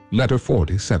 Letter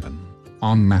 47.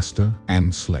 On Master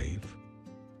and Slave.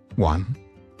 1.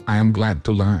 I am glad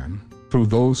to learn, through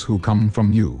those who come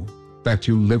from you, that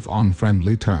you live on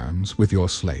friendly terms with your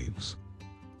slaves.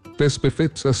 This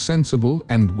befits a sensible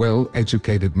and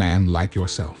well-educated man like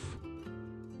yourself.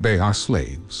 They are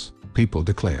slaves, people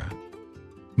declare.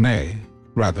 Nay,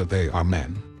 rather they are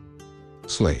men.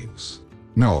 Slaves.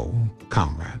 No,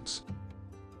 comrades.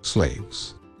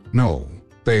 Slaves. No,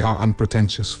 they are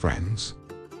unpretentious friends.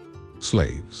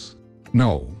 Slaves.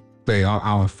 No, they are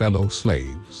our fellow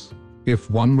slaves. If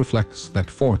one reflects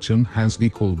that fortune has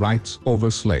equal rights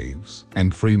over slaves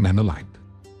and free men alike.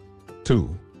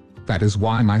 2. That is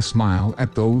why I smile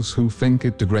at those who think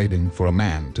it degrading for a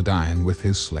man to dine with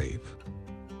his slave.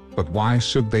 But why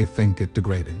should they think it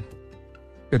degrading?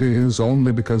 It is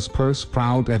only because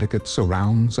purse-proud etiquette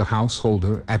surrounds a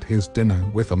householder at his dinner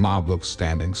with a mob of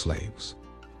standing slaves.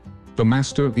 The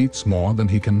master eats more than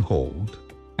he can hold,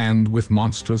 and with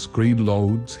monstrous greed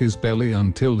loads his belly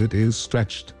until it is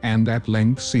stretched and at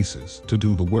length ceases to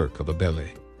do the work of a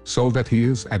belly, so that he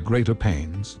is at greater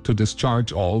pains to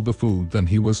discharge all the food than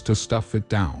he was to stuff it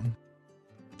down.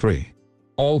 3.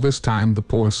 All this time the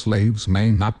poor slaves may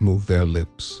not move their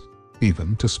lips,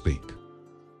 even to speak.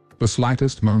 The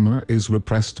slightest murmur is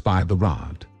repressed by the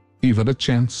rod, even a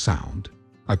chance sound,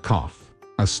 a cough,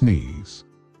 a sneeze,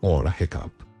 or a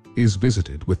hiccup, is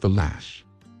visited with the lash.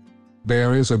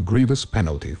 There is a grievous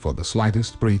penalty for the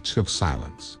slightest breach of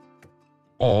silence.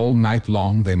 All night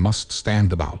long they must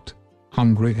stand about,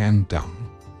 hungry and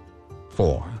dumb.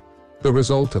 4. The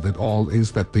result of it all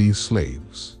is that these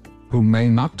slaves, who may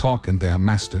not talk in their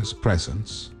master's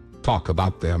presence, talk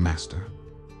about their master.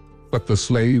 But the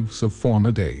slaves of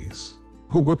former days,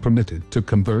 who were permitted to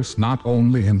converse not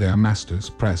only in their master's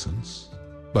presence,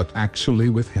 but actually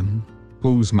with him,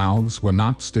 whose mouths were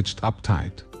not stitched up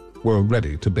tight, were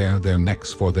ready to bare their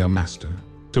necks for their master,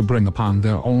 to bring upon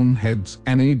their own heads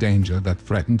any danger that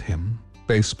threatened him.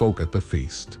 They spoke at the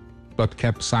feast, but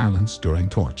kept silence during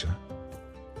torture.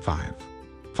 5.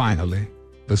 Finally,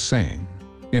 the saying,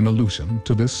 in allusion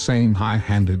to this same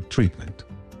high-handed treatment,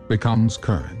 becomes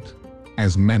current: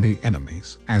 as many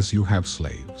enemies as you have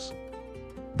slaves.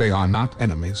 They are not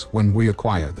enemies when we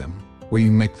acquire them, we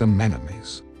make them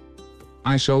enemies.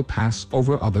 I shall pass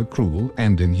over other cruel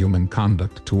and inhuman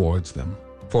conduct towards them,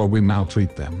 for we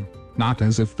maltreat them, not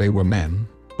as if they were men,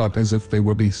 but as if they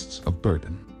were beasts of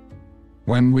burden.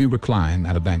 When we recline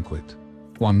at a banquet,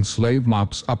 one slave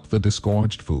mops up the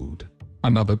disgorged food,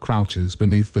 another crouches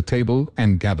beneath the table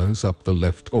and gathers up the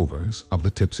leftovers of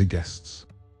the tipsy guests.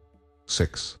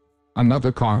 6.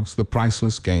 Another carves the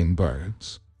priceless game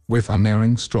birds. With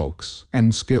unerring strokes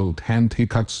and skilled hand he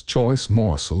cuts choice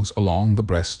morsels along the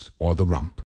breast or the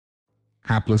rump.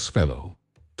 Hapless fellow,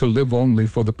 to live only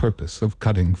for the purpose of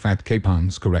cutting fat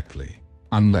capons correctly,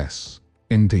 unless,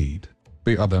 indeed,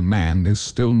 the other man is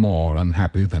still more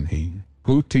unhappy than he,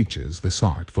 who teaches this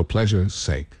art for pleasure's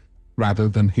sake, rather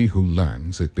than he who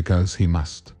learns it because he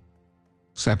must.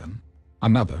 7.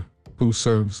 Another, who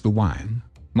serves the wine,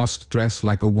 must dress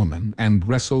like a woman and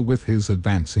wrestle with his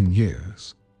advancing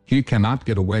years. He cannot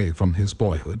get away from his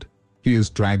boyhood, he is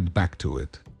dragged back to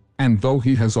it, and though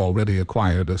he has already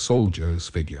acquired a soldier's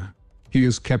figure, he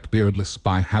is kept beardless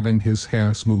by having his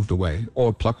hair smoothed away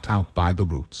or plucked out by the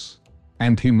roots,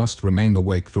 and he must remain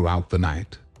awake throughout the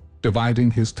night,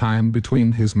 dividing his time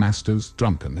between his master's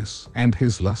drunkenness and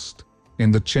his lust.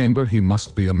 In the chamber he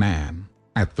must be a man,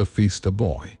 at the feast a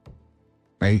boy.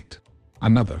 8.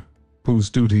 Another, whose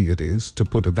duty it is to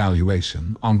put a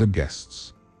valuation on the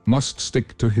guests, must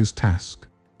stick to his task,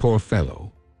 poor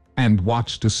fellow, and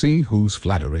watch to see whose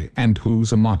flattery and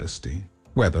whose immodesty,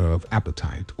 whether of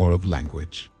appetite or of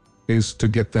language, is to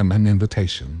get them an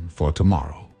invitation for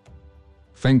tomorrow.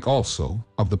 Think also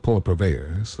of the poor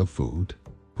purveyors of food,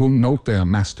 who note their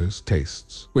master's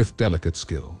tastes with delicate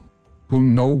skill, who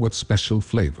know what special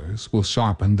flavors will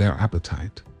sharpen their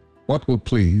appetite, what will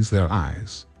please their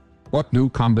eyes, what new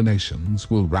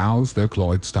combinations will rouse their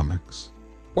cloyed stomachs,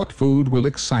 what food will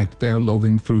excite their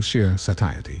loathing through sheer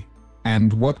satiety,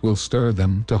 and what will stir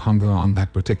them to hunger on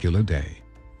that particular day.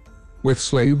 With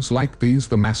slaves like these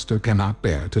the master cannot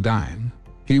bear to dine.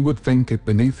 He would think it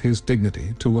beneath his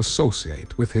dignity to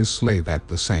associate with his slave at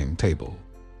the same table.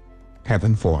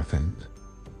 Heaven forfend.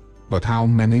 But how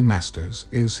many masters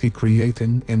is he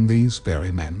creating in these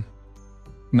very men?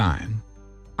 9.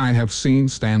 I have seen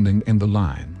standing in the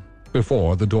line,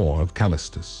 before the door of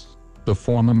Callistus, the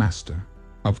former master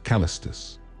of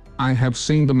Callistus. I have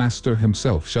seen the master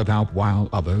himself shut out while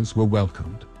others were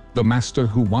welcomed, the master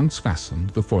who once fastened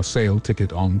the for sale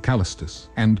ticket on Callistus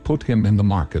and put him in the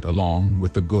market along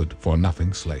with the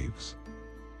good-for-nothing slaves.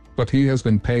 But he has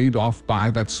been paid off by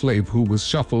that slave who was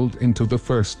shuffled into the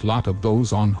first lot of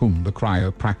those on whom the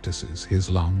crier practices his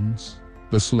lungs.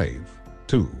 The slave,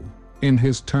 too, in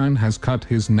his turn has cut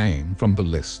his name from the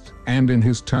list, and in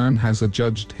his turn has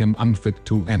adjudged him unfit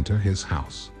to enter his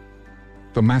house.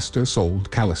 The master sold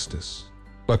Callistus,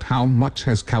 but how much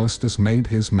has Callistus made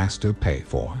his master pay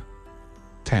for?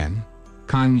 10.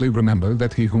 Kindly remember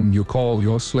that he whom you call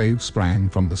your slave sprang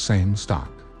from the same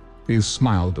stock, is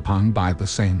smiled upon by the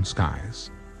same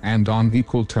skies, and on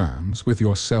equal terms with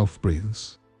yourself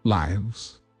breathes,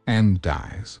 lives, and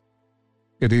dies.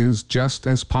 It is just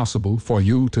as possible for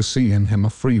you to see in him a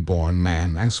free-born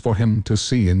man as for him to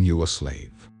see in you a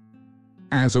slave.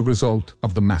 As a result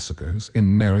of the massacres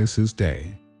in Marius's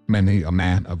day, many a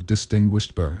man of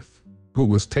distinguished birth, who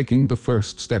was taking the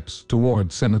first steps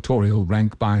toward senatorial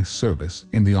rank by service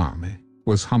in the army,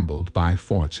 was humbled by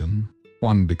fortune,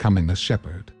 one becoming a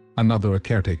shepherd, another a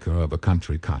caretaker of a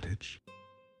country cottage.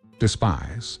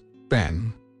 Despise,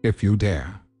 then, if you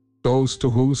dare, those to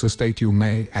whose estate you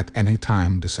may at any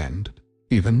time descend,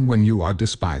 even when you are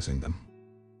despising them.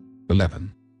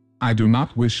 11. I do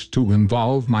not wish to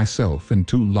involve myself in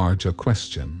too large a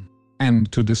question,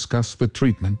 and to discuss the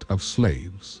treatment of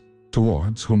slaves,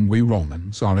 towards whom we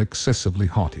Romans are excessively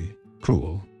haughty,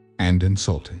 cruel, and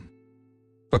insulting.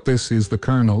 But this is the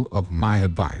kernel of my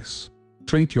advice.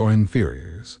 Treat your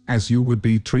inferiors as you would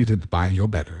be treated by your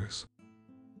betters.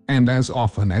 And as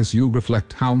often as you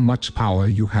reflect how much power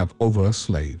you have over a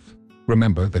slave,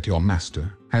 remember that your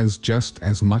master has just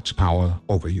as much power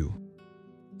over you.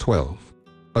 12.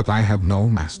 But I have no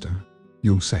master,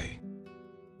 you say.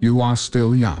 You are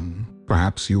still young,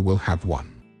 perhaps you will have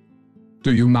one.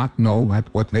 Do you not know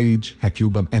at what age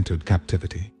Hecuba entered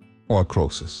captivity, or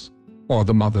Croesus, or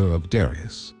the mother of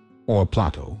Darius, or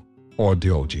Plato, or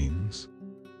Diogenes?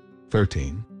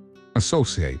 13.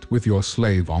 Associate with your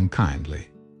slave on kindly,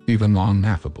 even on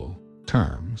affable,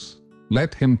 terms.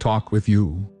 Let him talk with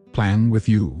you, plan with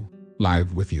you,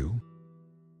 live with you.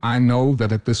 I know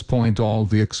that at this point all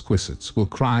the exquisites will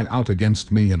cry out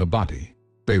against me in a body.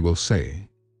 They will say,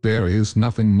 there is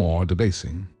nothing more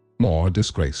debasing, more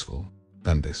disgraceful,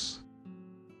 than this.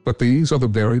 But these are the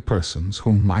very persons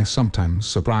whom I sometimes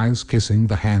surprise kissing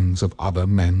the hands of other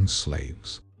men's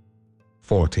slaves.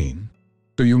 14.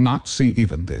 Do you not see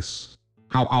even this,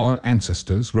 how our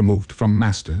ancestors removed from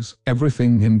masters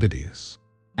everything invidious,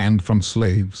 and from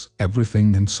slaves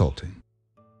everything insulting?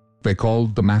 They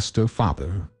called the master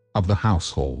father of the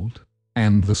household,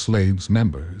 and the slaves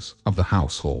members of the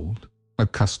household, a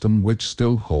custom which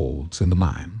still holds in the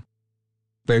mind.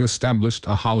 They established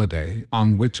a holiday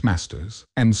on which masters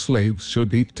and slaves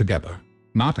should eat together,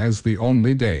 not as the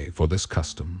only day for this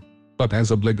custom, but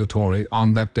as obligatory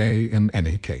on that day in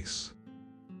any case.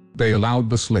 They allowed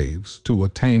the slaves to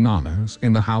attain honors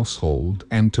in the household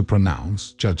and to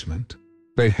pronounce judgment.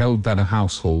 They held that a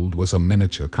household was a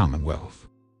miniature commonwealth.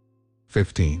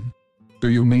 15. Do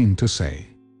you mean to say,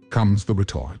 comes the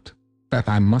retort, that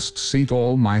I must seat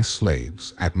all my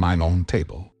slaves at mine own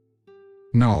table?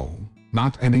 No,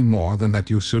 not any more than that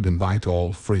you should invite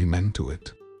all free men to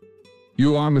it.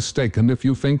 You are mistaken if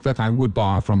you think that I would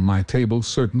bar from my table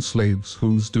certain slaves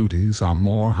whose duties are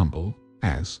more humble,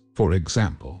 as, for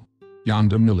example,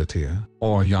 yonder muleteer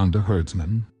or yonder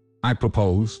herdsman. I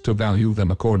propose to value them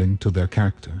according to their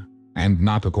character, and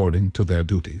not according to their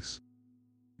duties.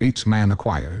 Each man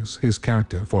acquires his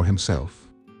character for himself,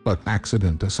 but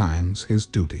accident assigns his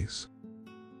duties.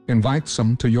 Invite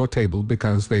some to your table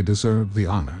because they deserve the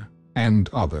honor, and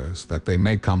others that they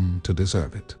may come to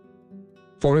deserve it.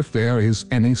 For if there is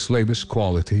any slavish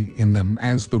quality in them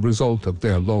as the result of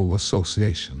their low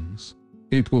associations,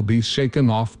 it will be shaken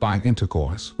off by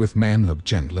intercourse with men of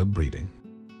gentler breeding.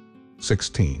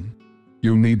 16.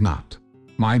 You need not,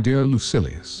 my dear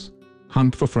Lucilius,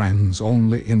 hunt for friends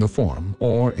only in the forum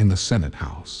or in the Senate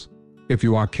House. If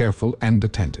you are careful and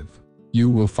attentive, you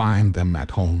will find them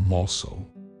at home also.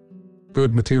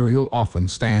 Good material often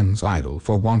stands idle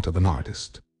for want of an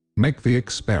artist. Make the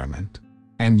experiment,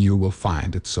 and you will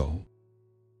find it so.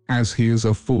 As he is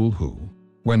a fool who,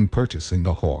 when purchasing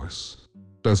a horse,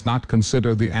 does not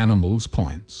consider the animal's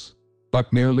points,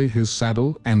 but merely his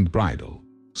saddle and bridle,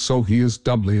 so he is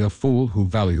doubly a fool who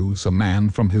values a man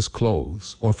from his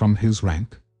clothes or from his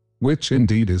rank, which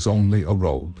indeed is only a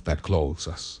robe that clothes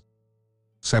us.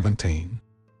 17.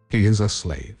 He is a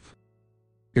slave.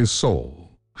 His soul,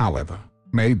 however,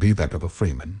 may be that of a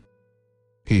freeman.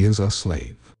 He is a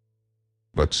slave.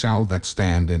 But shall that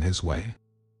stand in his way?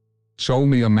 Show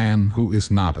me a man who is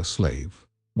not a slave.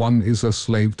 One is a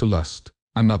slave to lust,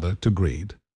 another to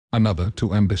greed, another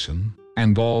to ambition,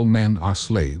 and all men are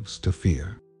slaves to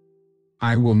fear.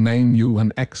 I will name you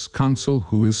an ex-consul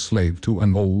who is slave to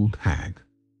an old hag,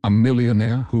 a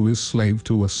millionaire who is slave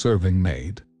to a serving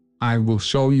maid. I will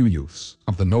show you youths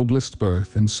of the noblest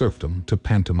birth in serfdom to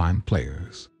pantomime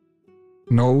players.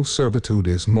 No servitude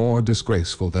is more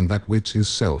disgraceful than that which is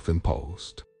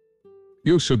self-imposed.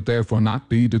 You should therefore not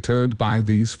be deterred by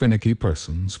these finicky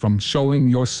persons from showing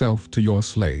yourself to your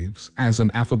slaves as an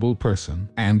affable person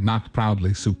and not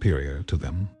proudly superior to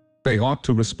them. They ought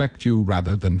to respect you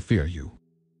rather than fear you.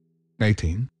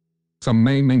 18. Some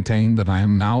may maintain that I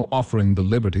am now offering the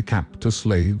liberty cap to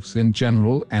slaves in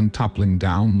general and toppling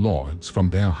down lords from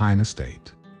their high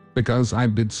estate, because I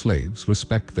bid slaves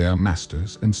respect their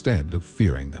masters instead of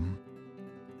fearing them.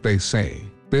 They say,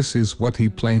 this is what he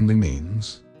plainly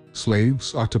means.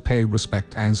 Slaves are to pay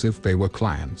respect as if they were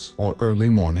clients or early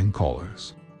morning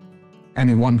callers.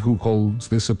 Anyone who holds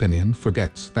this opinion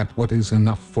forgets that what is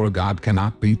enough for a god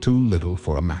cannot be too little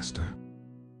for a master.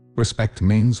 Respect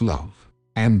means love,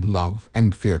 and love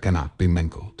and fear cannot be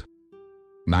mingled.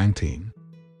 19.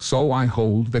 So I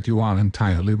hold that you are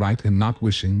entirely right in not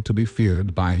wishing to be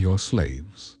feared by your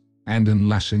slaves, and in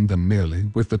lashing them merely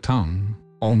with the tongue.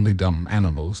 Only dumb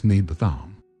animals need the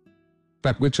thumb.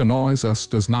 That which annoys us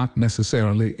does not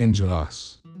necessarily injure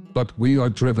us, but we are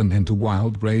driven into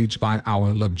wild rage by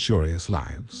our luxurious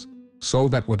lives, so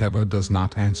that whatever does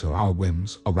not answer our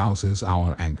whims arouses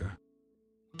our anger.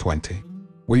 20.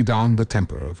 We don the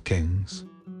temper of kings.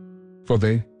 For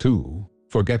they, too,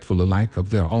 forgetful alike of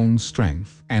their own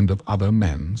strength and of other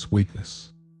men's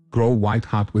weakness, grow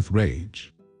white-hot with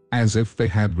rage, as if they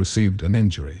had received an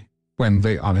injury, when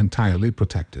they are entirely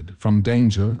protected from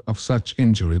danger of such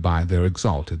injury by their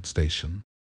exalted station.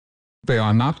 They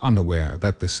are not unaware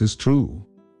that this is true,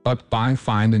 but by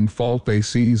finding fault they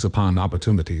seize upon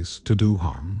opportunities to do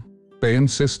harm. They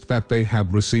insist that they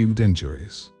have received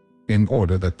injuries, in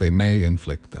order that they may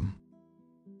inflict them.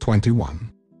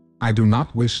 21. I do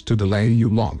not wish to delay you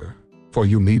longer, for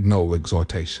you need no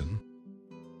exhortation.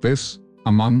 This,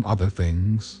 among other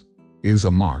things, is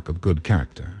a mark of good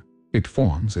character. It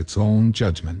forms its own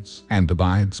judgments and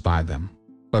abides by them.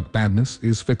 But badness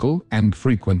is fickle and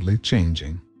frequently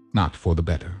changing, not for the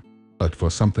better, but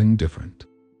for something different.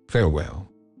 Farewell.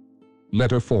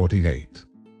 Letter 48.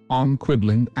 On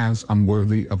quibbling as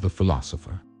unworthy of the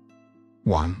philosopher.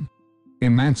 1.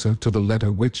 In answer to the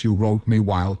letter which you wrote me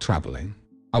while traveling,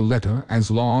 a letter as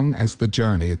long as the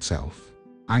journey itself,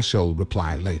 I shall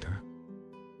reply later.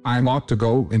 I ought to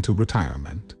go into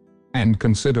retirement, and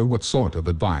consider what sort of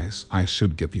advice I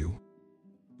should give you.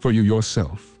 For you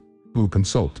yourself, who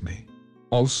consult me,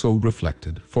 also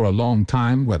reflected for a long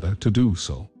time whether to do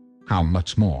so. How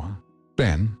much more,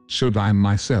 then, should I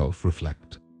myself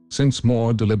reflect, since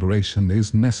more deliberation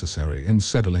is necessary in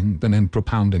settling than in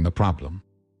propounding a problem.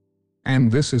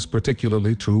 And this is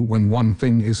particularly true when one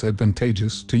thing is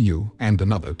advantageous to you and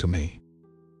another to me.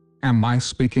 Am I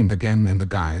speaking again in the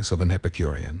guise of an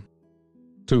Epicurean?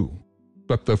 2.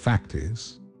 But the fact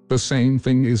is, the same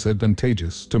thing is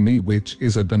advantageous to me which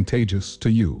is advantageous to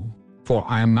you, for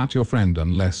I am not your friend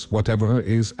unless whatever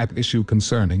is at issue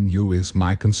concerning you is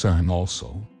my concern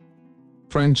also.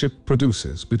 Friendship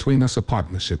produces between us a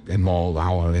partnership in all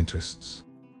our interests.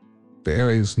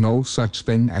 There is no such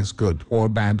thing as good or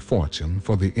bad fortune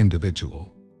for the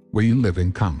individual. We live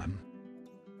in common.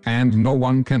 And no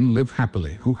one can live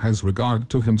happily who has regard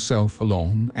to himself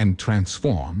alone and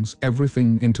transforms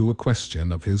everything into a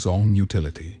question of his own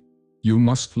utility. You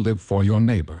must live for your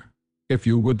neighbor, if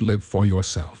you would live for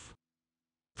yourself.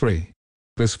 3.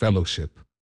 This fellowship,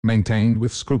 maintained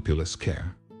with scrupulous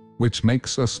care, which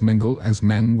makes us mingle as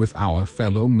men with our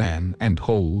fellow men and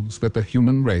holds that the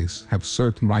human race have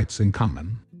certain rights in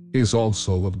common, is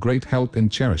also of great help in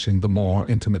cherishing the more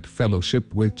intimate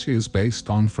fellowship which is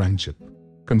based on friendship,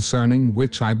 concerning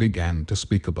which I began to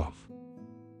speak above.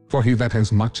 For he that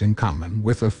has much in common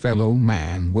with a fellow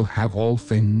man will have all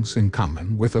things in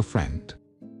common with a friend.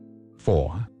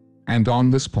 4. And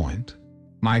on this point,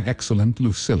 my excellent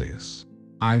Lucilius,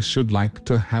 I should like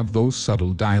to have those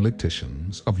subtle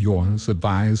dialecticians of yours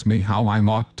advise me how I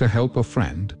ought to help a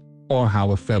friend, or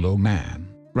how a fellow man,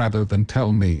 rather than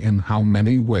tell me in how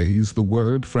many ways the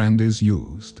word friend is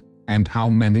used, and how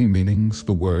many meanings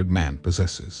the word man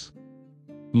possesses.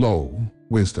 Lo,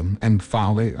 wisdom and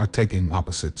folly are taking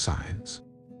opposite sides.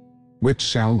 Which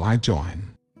shall I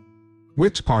join?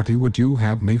 Which party would you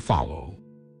have me follow?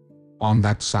 On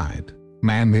that side,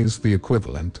 man is the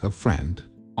equivalent of friend.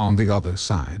 On the other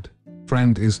side,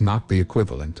 friend is not the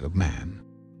equivalent of man.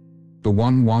 The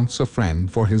one wants a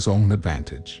friend for his own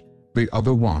advantage. The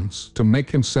other wants to make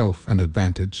himself an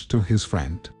advantage to his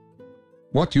friend.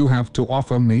 What you have to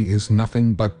offer me is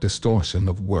nothing but distortion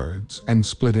of words and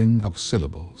splitting of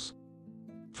syllables.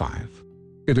 5.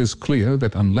 It is clear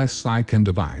that unless I can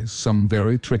devise some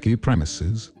very tricky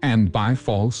premises and by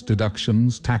false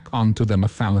deductions tack onto them a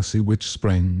fallacy which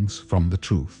springs from the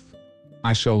truth,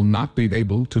 I shall not be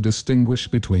able to distinguish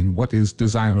between what is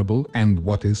desirable and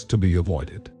what is to be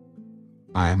avoided.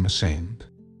 I am ashamed.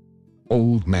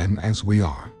 Old men as we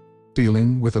are,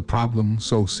 dealing with a problem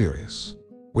so serious,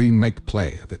 we make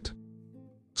play of it.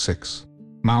 6.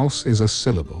 Mouse is a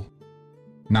syllable.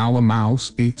 Now a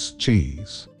mouse eats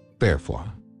cheese, therefore,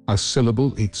 a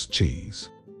syllable eats cheese.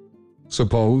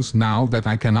 Suppose now that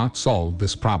I cannot solve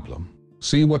this problem,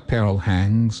 see what peril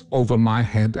hangs over my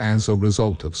head as a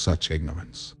result of such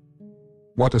ignorance.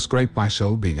 What a scrape I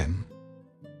shall be in.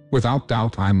 Without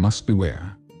doubt I must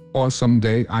beware, or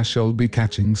someday I shall be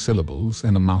catching syllables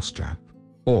in a mousetrap,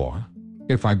 or,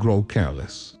 if I grow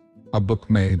careless, a book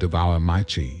may devour my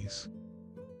cheese.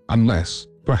 Unless,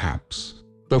 perhaps,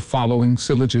 the following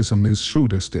syllogism is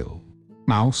shrewder still.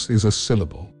 Mouse is a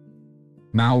syllable.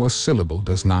 Now a syllable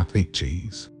does not eat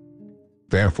cheese.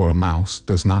 Therefore a mouse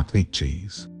does not eat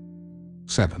cheese.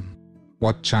 7.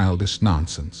 What childish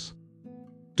nonsense!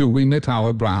 Do we knit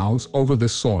our brows over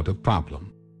this sort of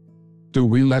problem? Do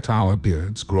we let our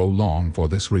beards grow long for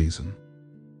this reason?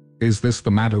 Is this the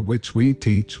matter which we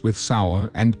teach with sour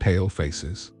and pale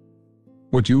faces?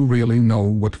 Would you really know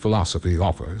what philosophy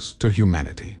offers to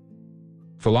humanity?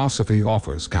 Philosophy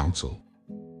offers counsel.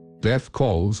 Death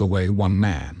calls away one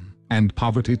man, and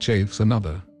poverty chafes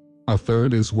another. A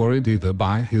third is worried either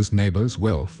by his neighbor's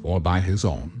wealth or by his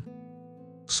own.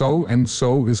 So and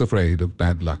so is afraid of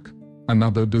bad luck.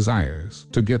 Another desires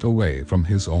to get away from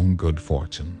his own good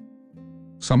fortune.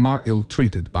 Some are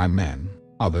ill-treated by men,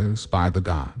 others by the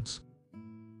gods.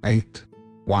 8.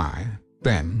 Why,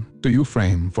 then, do you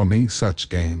frame for me such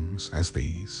games as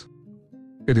these?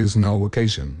 It is no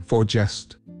occasion for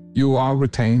jest. You are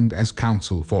retained as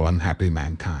counsel for unhappy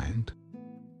mankind.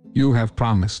 You have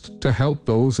promised to help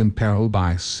those in peril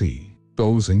by sea,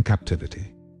 those in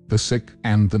captivity, the sick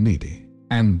and the needy,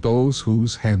 and those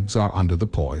whose heads are under the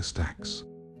poor's tax.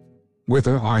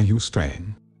 Whither are you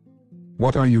straying?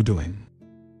 What are you doing?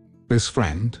 This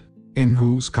friend, in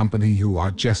whose company you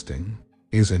are jesting,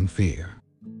 is in fear.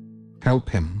 Help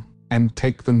him, and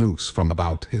take the noose from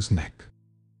about his neck.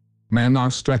 Men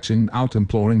are stretching out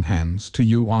imploring hands to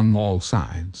you on all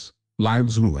sides.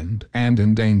 Lives ruined and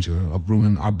in danger of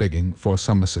ruin are begging for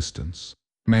some assistance.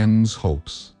 Men's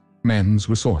hopes, men's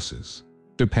resources,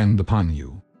 depend upon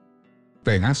you.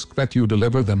 They ask that you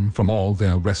deliver them from all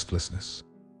their restlessness,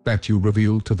 that you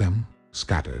reveal to them,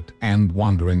 scattered and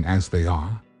wandering as they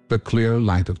are, the clear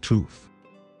light of truth.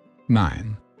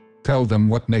 9. Tell them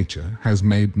what nature has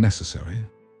made necessary,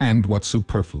 and what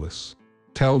superfluous.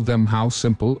 Tell them how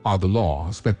simple are the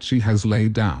laws that she has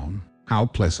laid down, how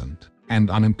pleasant and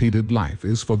unimpeded life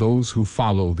is for those who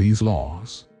follow these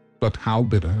laws, but how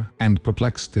bitter and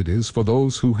perplexed it is for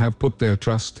those who have put their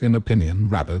trust in opinion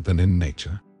rather than in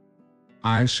nature.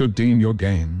 I should deem your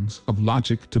games of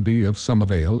logic to be of some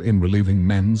avail in relieving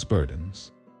men's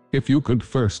burdens, if you could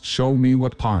first show me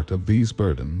what part of these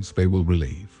burdens they will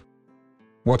relieve.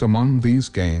 What among these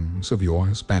games of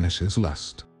yours banishes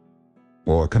lust,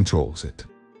 or controls it?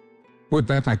 Would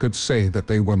that I could say that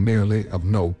they were merely of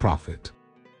no profit.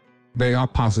 They are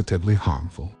positively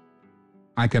harmful.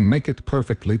 I can make it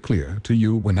perfectly clear to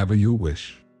you whenever you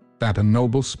wish, that a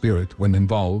noble spirit when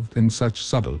involved in such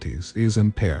subtleties is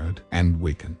impaired and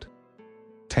weakened.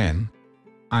 10.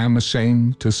 I am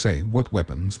ashamed to say what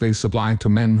weapons they supply to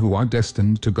men who are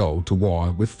destined to go to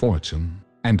war with fortune,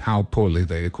 and how poorly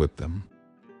they equip them.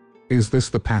 Is this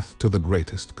the path to the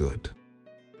greatest good?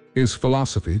 Is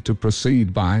philosophy to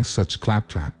proceed by such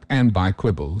claptrap and by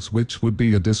quibbles which would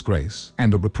be a disgrace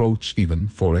and a reproach even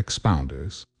for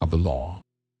expounders of the law?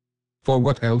 For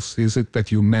what else is it that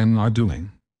you men are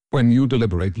doing, when you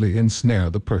deliberately ensnare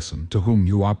the person to whom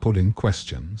you are putting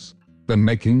questions, than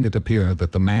making it appear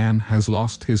that the man has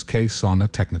lost his case on a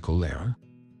technical error?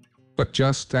 But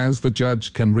just as the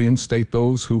judge can reinstate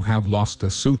those who have lost a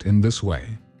suit in this way,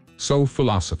 so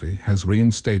philosophy has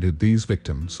reinstated these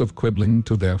victims of quibbling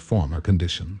to their former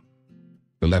condition.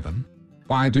 11.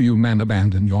 Why do you men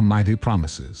abandon your mighty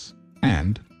promises,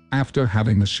 and, after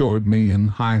having assured me in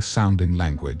high-sounding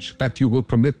language that you will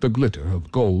permit the glitter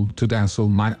of gold to dazzle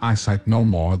my eyesight no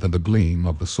more than the gleam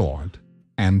of the sword,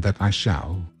 and that I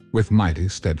shall, with mighty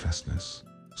steadfastness,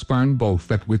 spurn both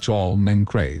that which all men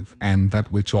crave and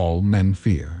that which all men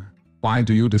fear, why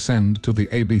do you descend to the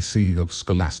ABC of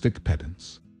scholastic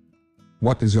pedants?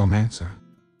 What is your answer?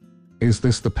 Is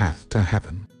this the path to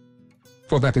heaven?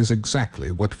 For that is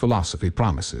exactly what philosophy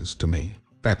promises to me,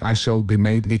 that I shall be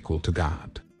made equal to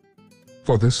God.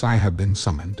 For this I have been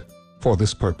summoned, for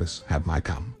this purpose have I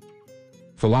come.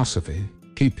 Philosophy,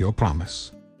 keep your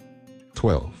promise.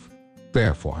 12.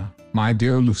 Therefore, my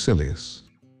dear Lucilius,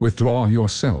 withdraw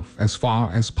yourself as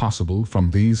far as possible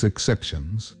from these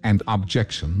exceptions and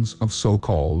objections of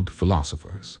so-called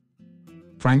philosophers.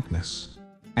 Frankness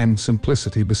and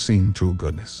simplicity beseem true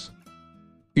goodness.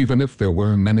 Even if there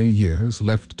were many years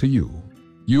left to you,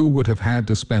 you would have had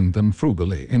to spend them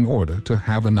frugally in order to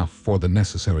have enough for the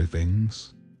necessary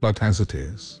things. But as it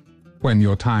is, when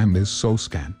your time is so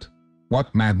scant,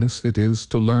 what madness it is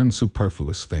to learn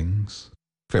superfluous things.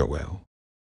 Farewell.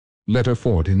 Letter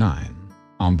 49,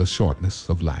 on the shortness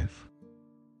of life.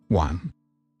 1.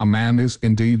 A man is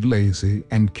indeed lazy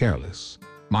and careless,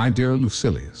 My dear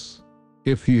Lucilius,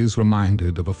 if he is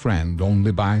reminded of a friend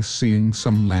only by seeing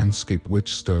some landscape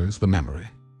which stirs the memory,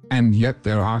 and yet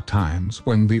there are times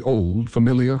when the old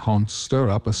familiar haunts stir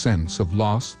up a sense of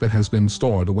loss that has been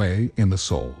stored away in the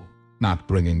soul, not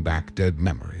bringing back dead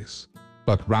memories,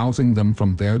 but rousing them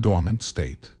from their dormant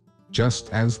state, just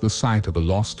as the sight of a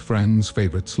lost friend's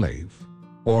favorite slave,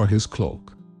 or his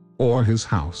cloak, or his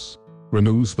house,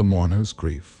 renews the mourner's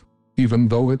grief, even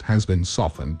though it has been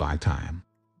softened by time.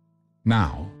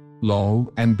 Now,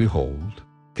 lo and behold,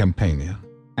 Campania,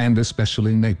 and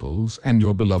especially Naples and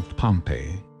your beloved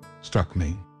Pompeii, struck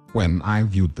me, when I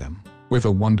viewed them, with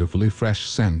a wonderfully fresh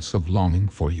sense of longing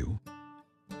for you.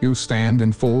 You stand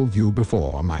in full view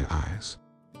before my eyes.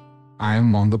 I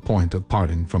am on the point of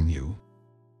parting from you.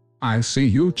 I see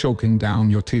you choking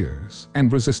down your tears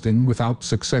and resisting without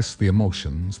success the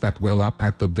emotions that well up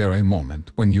at the very moment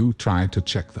when you try to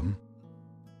check them.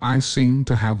 I seem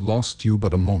to have lost you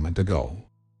but a moment ago.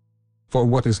 For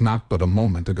what is not but a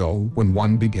moment ago when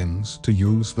one begins to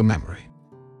use the memory?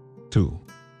 2.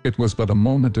 It was but a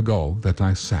moment ago that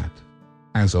I sat,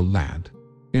 as a lad,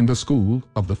 in the school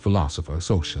of the philosopher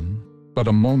Sotion, but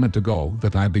a moment ago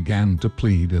that I began to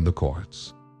plead in the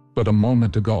courts, but a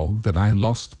moment ago that I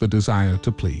lost the desire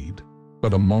to plead,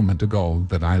 but a moment ago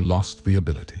that I lost the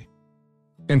ability.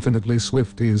 Infinitely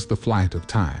swift is the flight of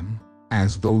time,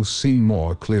 as those see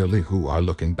more clearly who are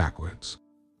looking backwards.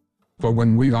 For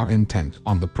when we are intent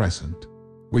on the present,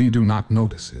 we do not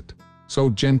notice it, so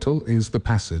gentle is the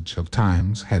passage of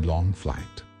time's headlong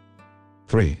flight.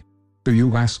 3. Do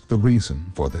you ask the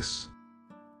reason for this?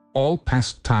 All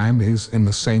past time is in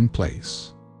the same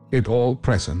place. It all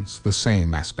presents the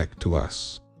same aspect to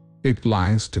us. It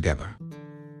lies together.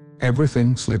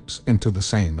 Everything slips into the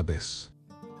same abyss.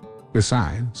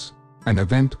 Besides, an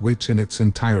event which in its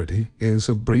entirety is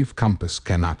of brief compass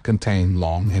cannot contain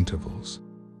long intervals.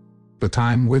 The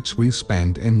time which we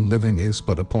spend in living is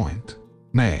but a point,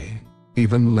 nay,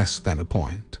 even less than a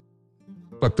point.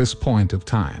 But this point of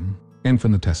time,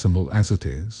 infinitesimal as it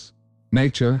is,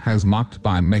 nature has mocked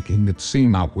by making it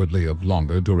seem outwardly of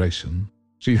longer duration.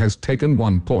 She has taken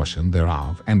one portion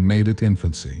thereof and made it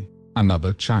infancy,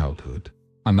 another childhood,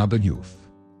 another youth,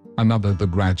 another the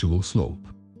gradual slope,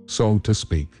 so to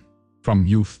speak, from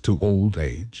youth to old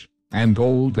age, and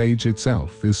old age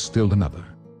itself is still another.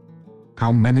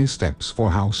 How many steps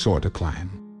for how short a climb?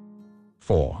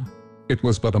 4. It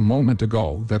was but a moment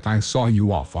ago that I saw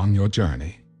you off on your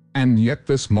journey, and yet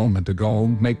this moment ago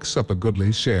makes up a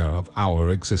goodly share of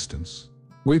our existence,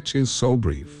 which is so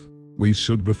brief, we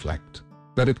should reflect,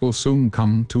 that it will soon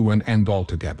come to an end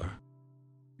altogether.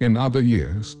 In other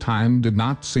years time did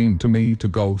not seem to me to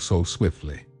go so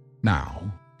swiftly.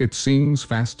 Now, it seems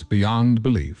fast beyond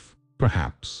belief,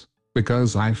 perhaps,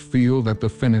 because I feel that the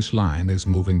finish line is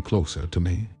moving closer to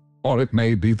me, or it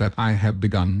may be that I have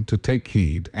begun to take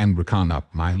heed and reckon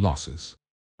up my losses.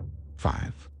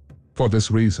 5. For this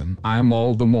reason I am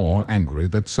all the more angry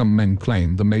that some men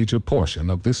claim the major portion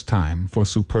of this time for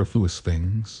superfluous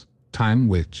things, time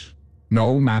which,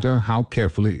 no matter how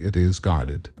carefully it is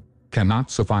guarded,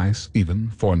 cannot suffice even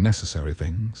for necessary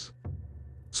things.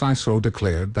 Cicero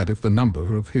declared that if the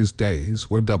number of his days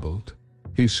were doubled,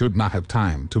 he should not have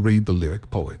time to read the lyric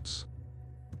poets.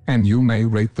 And you may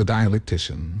rate the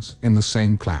dialecticians in the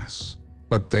same class,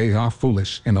 but they are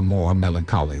foolish in a more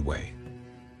melancholy way.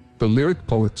 The lyric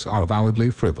poets are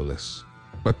avowedly frivolous,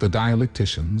 but the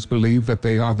dialecticians believe that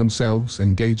they are themselves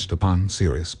engaged upon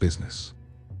serious business.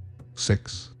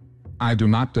 6. I do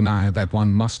not deny that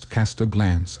one must cast a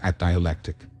glance at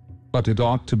dialectic, but it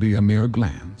ought to be a mere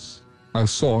glance, a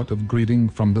sort of greeting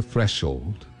from the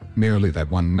threshold, merely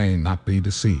that one may not be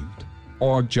deceived,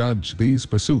 or judge these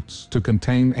pursuits to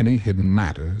contain any hidden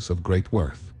matters of great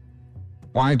worth.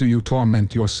 Why do you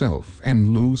torment yourself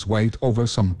and lose weight over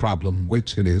some problem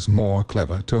which it is more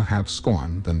clever to have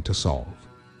scorned than to solve?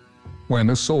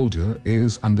 When a soldier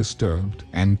is undisturbed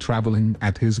and traveling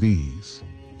at his ease,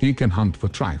 he can hunt for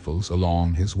trifles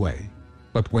along his way,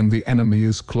 but when the enemy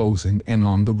is closing in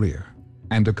on the rear,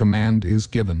 and a command is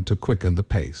given to quicken the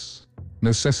pace,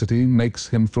 necessity makes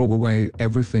him throw away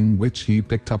everything which he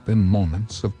picked up in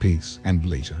moments of peace and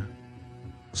leisure.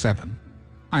 7.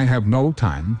 I have no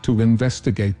time to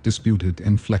investigate disputed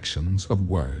inflections of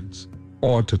words,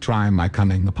 or to try my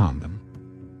cunning upon them.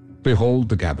 Behold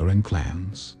the gathering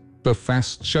clans, the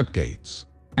fast-shut gates,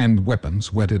 and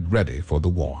weapons whetted ready for the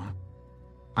war.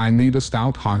 I need a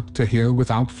stout heart to hear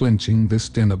without flinching this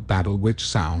din of battle which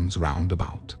sounds round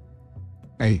about.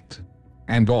 8.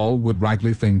 And all would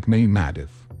rightly think me mad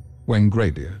if, when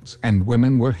greybeards and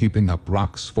women were heaping up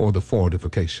rocks for the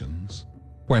fortifications,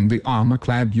 when the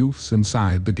armor-clad youths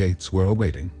inside the gates were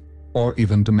awaiting, or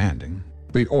even demanding,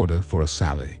 the order for a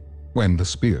sally, when the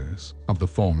spears of the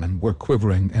foemen were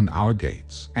quivering in our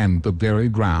gates, and the very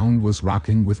ground was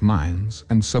rocking with mines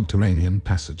and subterranean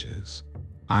passages.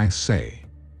 I say,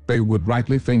 they would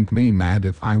rightly think me mad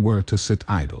if I were to sit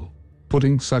idle,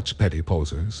 putting such petty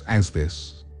posers as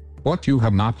this. What you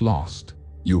have not lost,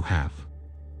 you have.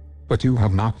 But you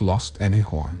have not lost any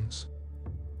horns.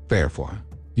 Therefore,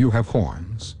 you have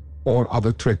horns, or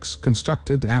other tricks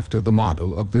constructed after the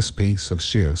model of this piece of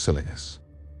sheer silliness.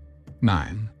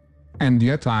 9. And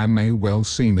yet I may well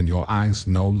seem in your eyes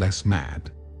no less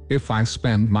mad, if I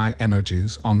spend my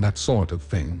energies on that sort of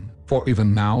thing, for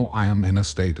even now I am in a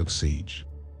state of siege.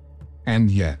 And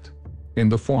yet, in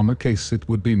the former case it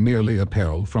would be merely a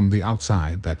peril from the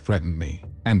outside that threatened me,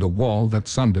 and a wall that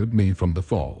sundered me from the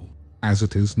foe. As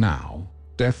it is now,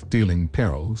 death-dealing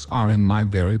perils are in my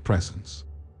very presence.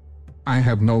 I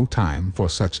have no time for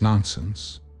such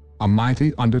nonsense. A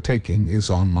mighty undertaking is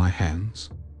on my hands.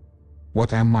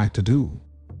 What am I to do?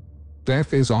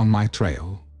 Death is on my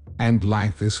trail, and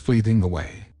life is fleeting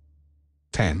away.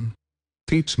 10.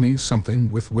 Teach me something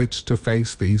with which to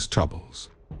face these troubles.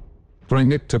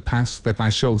 Bring it to pass that I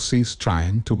shall cease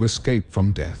trying to escape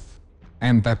from death,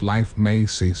 and that life may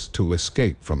cease to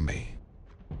escape from me.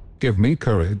 Give me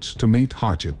courage to meet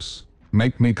hardships,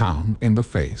 make me calm in the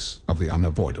face of the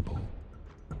unavoidable.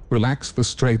 Relax the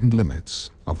straitened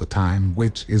limits of the time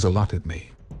which is allotted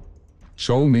me.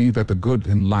 Show me that the good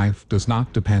in life does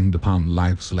not depend upon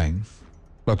life's length,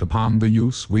 but upon the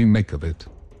use we make of it.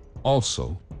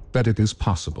 Also, that it is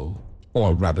possible,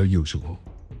 or rather usual,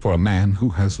 for a man who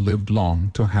has lived long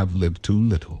to have lived too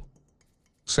little.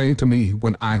 Say to me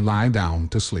when I lie down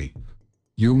to sleep,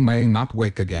 you may not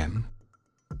wake again.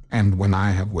 And when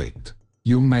I have waked,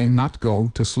 you may not go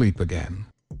to sleep again.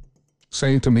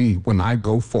 Say to me when I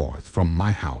go forth from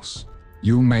my house,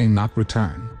 you may not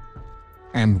return.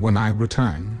 And when I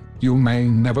return, you may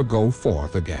never go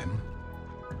forth again.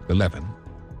 11.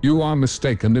 You are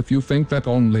mistaken if you think that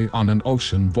only on an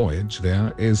ocean voyage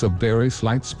there is a very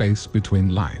slight space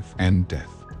between life and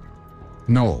death.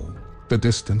 No, the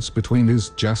distance between is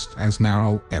just as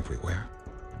narrow everywhere.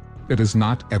 It is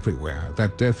not everywhere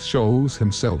that death shows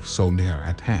himself so near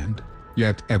at hand,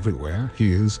 yet everywhere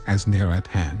he is as near at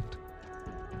hand.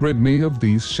 Rid me of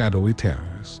these shadowy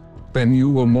terrors, then you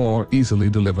will more easily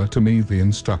deliver to me the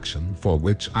instruction for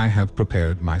which I have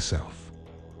prepared myself.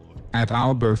 At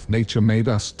our birth nature made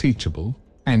us teachable,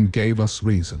 and gave us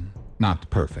reason, not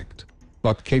perfect,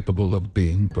 but capable of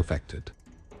being perfected.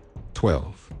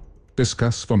 12.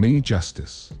 Discuss for me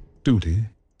justice, duty,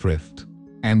 thrift,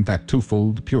 and that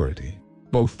twofold purity,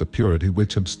 both the purity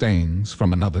which abstains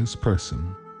from another's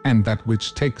person, and that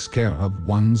which takes care of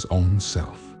one's own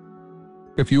self.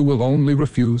 If you will only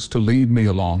refuse to lead me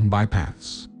along by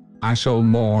paths, I shall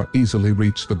more easily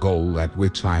reach the goal at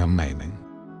which I am aiming.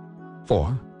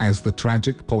 For, as the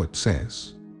tragic poet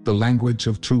says, the language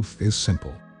of truth is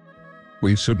simple.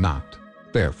 We should not,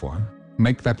 therefore,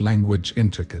 make that language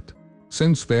intricate,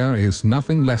 since there is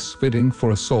nothing less fitting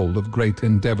for a soul of great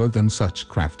endeavor than such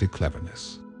crafty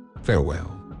cleverness.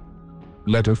 Farewell.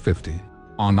 Letter 50,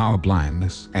 on our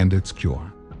blindness and its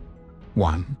cure.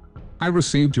 1. I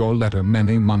received your letter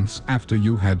many months after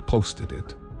you had posted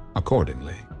it.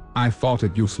 Accordingly, I thought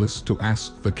it useless to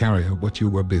ask the carrier what you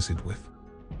were busied with.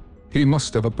 He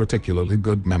must have a particularly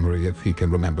good memory if he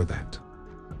can remember that.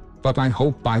 But I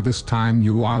hope by this time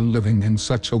you are living in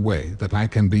such a way that I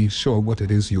can be sure what it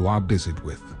is you are busied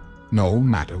with, no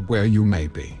matter where you may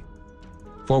be.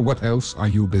 For what else are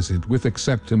you busied with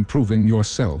except improving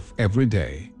yourself every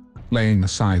day, laying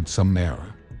aside some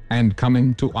error, and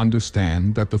coming to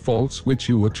understand that the faults which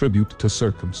you attribute to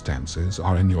circumstances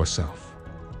are in yourself?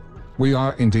 We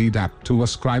are indeed apt to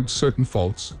ascribe certain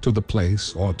faults to the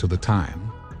place or to the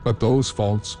time, but those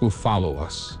faults will follow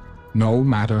us, no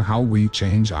matter how we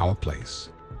change our place.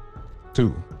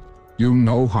 2. You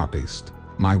know Harpist,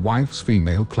 my wife's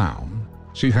female clown.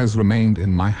 She has remained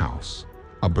in my house,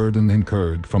 a burden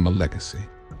incurred from a legacy.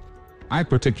 I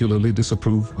particularly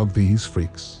disapprove of these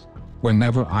freaks.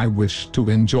 Whenever I wish to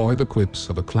enjoy the quips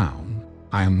of a clown,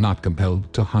 I am not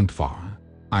compelled to hunt far.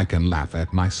 I can laugh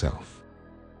at myself.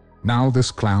 Now this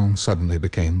clown suddenly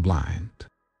became blind.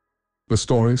 The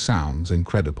story sounds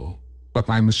incredible, but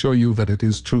I assure you that it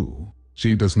is true.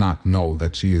 She does not know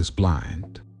that she is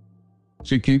blind.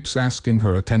 She keeps asking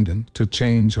her attendant to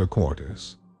change her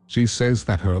quarters. She says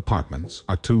that her apartments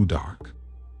are too dark.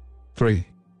 3.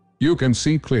 You can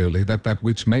see clearly that that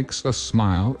which makes us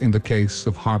smile in the case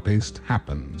of Harpist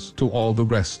happens to all the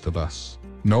rest of us.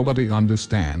 Nobody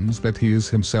understands that he is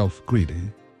himself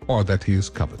greedy, or that he is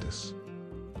covetous.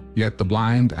 Yet the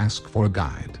blind ask for a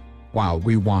guide, while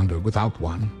we wander without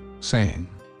one, saying,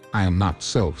 I am not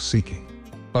self-seeking,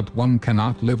 but one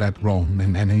cannot live at Rome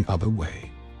in any other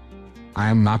way. I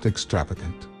am not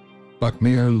extravagant, but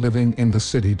mere living in the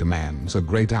city demands a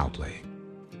great outlay.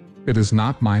 It is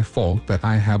not my fault that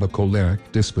I have a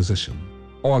choleric disposition,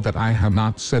 or that I have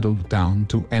not settled down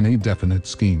to any definite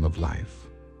scheme of life.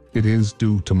 It is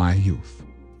due to my youth.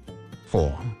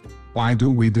 For, why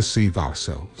do we deceive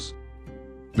ourselves?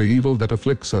 The evil that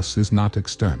afflicts us is not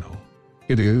external.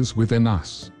 It is within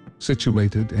us,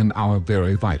 situated in our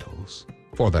very vitals.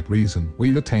 For that reason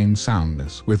we attain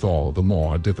soundness with all the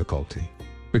more difficulty,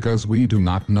 because we do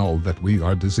not know that we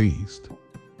are diseased.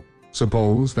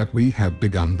 Suppose that we have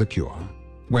begun the cure.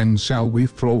 When shall we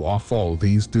throw off all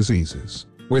these diseases,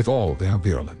 with all their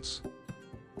virulence?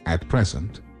 At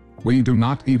present, we do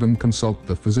not even consult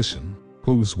the physician,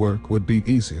 whose work would be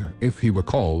easier if he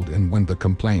were called in when the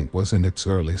complaint was in its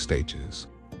early stages.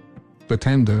 The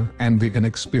tender and the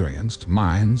inexperienced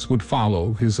minds would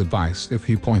follow his advice if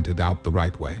he pointed out the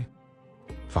right way.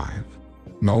 5.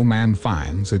 No man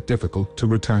finds it difficult to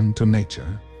return to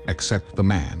nature, except the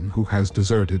man who has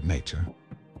deserted nature.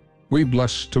 We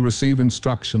blush to receive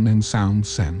instruction in sound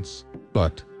sense,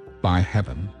 but, by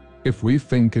heaven, if we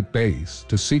think it base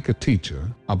to seek a teacher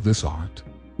of this art,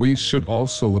 we should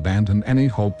also abandon any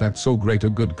hope that so great a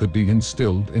good could be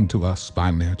instilled into us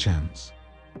by mere chance.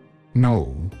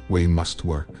 No, we must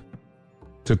work.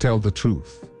 To tell the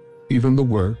truth, even the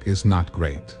work is not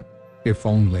great, if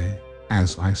only,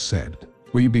 as I said,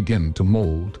 we begin to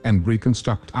mold and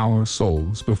reconstruct our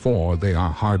souls before they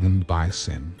are hardened by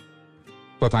sin.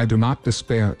 But I do not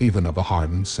despair even of a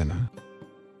hardened sinner.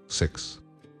 6.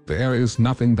 There is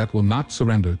nothing that will not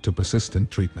surrender to persistent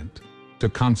treatment, to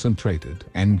concentrated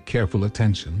and careful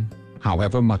attention.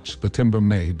 However much the timber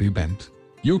may be bent,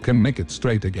 you can make it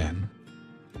straight again.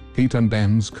 Heat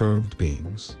unbends curved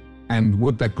beams, and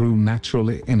wood that grew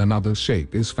naturally in another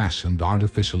shape is fashioned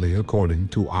artificially according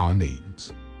to our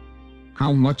needs.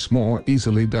 How much more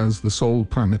easily does the soul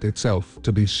permit itself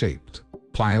to be shaped,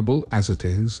 pliable as it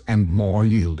is and more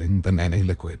yielding than any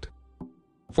liquid.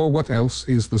 For what else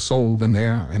is the soul than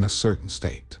air in a certain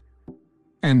state?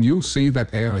 And you see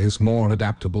that air is more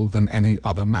adaptable than any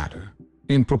other matter,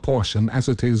 in proportion as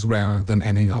it is rarer than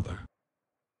any other.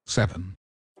 7.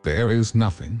 There is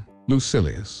nothing,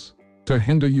 Lucilius, to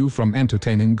hinder you from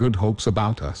entertaining good hopes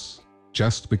about us,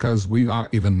 just because we are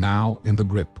even now in the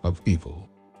grip of evil,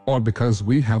 or because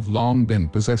we have long been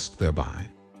possessed thereby.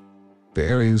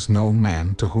 There is no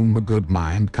man to whom a good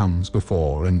mind comes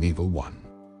before an evil one.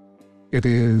 It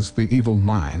is the evil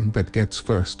mind that gets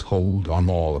first hold on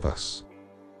all of us.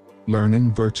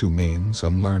 Learning virtue means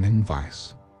unlearning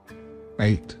vice.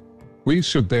 8. We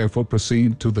should therefore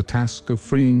proceed to the task of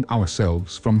freeing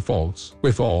ourselves from faults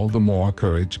with all the more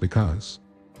courage because,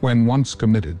 when once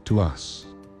committed to us,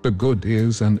 the good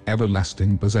is an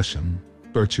everlasting possession,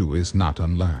 virtue is not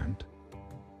unlearned.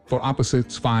 For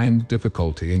opposites find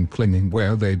difficulty in clinging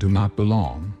where they do not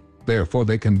belong, therefore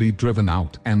they can be driven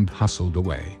out and hustled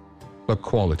away. But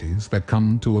qualities that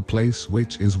come to a place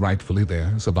which is rightfully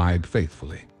theirs abide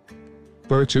faithfully.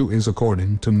 Virtue is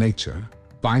according to nature,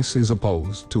 vice is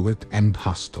opposed to it and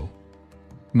hostile.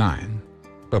 9.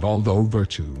 But although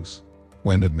virtues,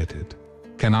 when admitted,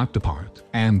 cannot depart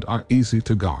and are easy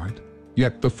to guard,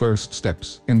 yet the first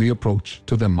steps in the approach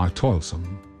to them are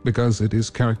toilsome, because it is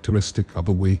characteristic of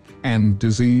a weak and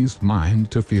diseased mind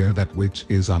to fear that which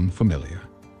is unfamiliar.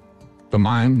 The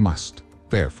mind must,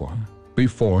 therefore, be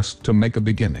forced to make a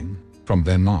beginning. From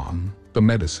then on, the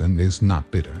medicine is not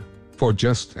bitter. For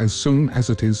just as soon as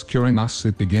it is curing us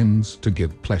it begins to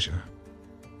give pleasure.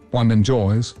 One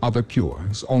enjoys other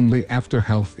cures only after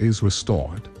health is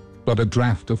restored, but a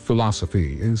draught of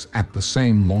philosophy is at the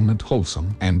same moment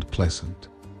wholesome and pleasant.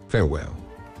 Farewell.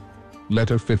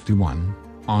 Letter 51,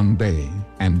 on Bay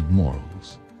and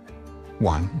Morals.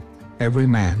 1. Every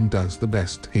man does the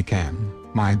best he can,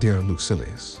 my dear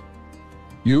Lucilius.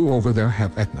 You over there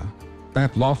have Etna,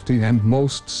 that lofty and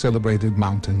most celebrated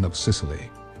mountain of Sicily,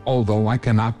 although I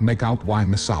cannot make out why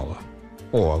Messala,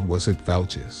 or was it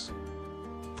Valges?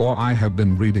 For I have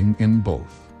been reading in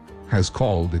both, has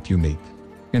called it unique,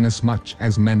 inasmuch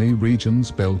as many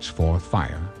regions belch forth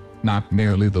fire, not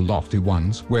merely the lofty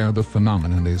ones where the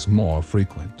phenomenon is more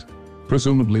frequent,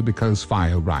 presumably because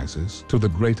fire rises to the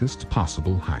greatest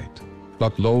possible height,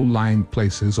 but low-lying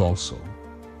places also.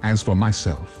 As for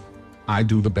myself, I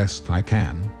do the best I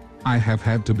can. I have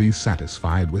had to be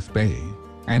satisfied with Bay,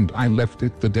 and I left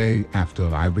it the day after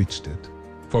I reached it.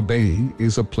 For Bay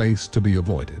is a place to be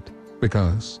avoided,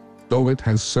 because, though it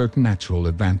has certain natural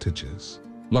advantages,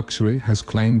 Luxury has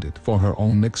claimed it for her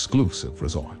own exclusive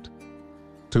resort.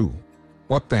 2.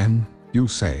 What then, you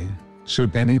say,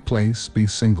 should any place be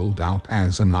singled out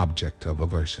as an object of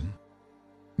aversion?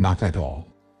 Not at all.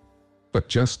 But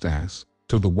just as,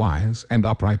 to the wise and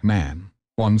upright man,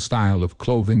 one style of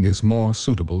clothing is more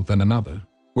suitable than another,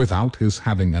 without his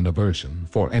having an aversion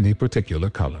for any particular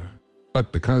color,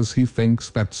 but because he thinks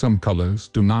that some colors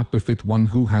do not befit one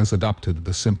who has adopted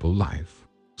the simple life,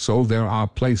 so there are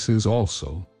places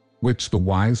also, which the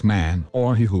wise man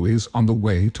or he who is on the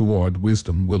way toward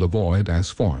wisdom will avoid as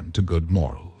foreign to good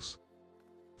morals.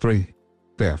 3.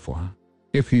 Therefore,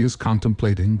 if he is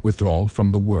contemplating withdrawal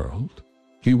from the world,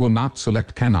 he will not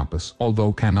select Canopus,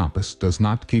 although Canopus does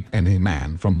not keep any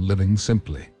man from living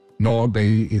simply, nor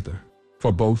Bay either,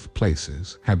 for both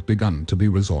places have begun to be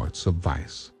resorts of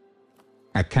vice.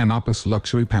 At Canopus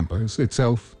luxury pampers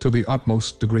itself to the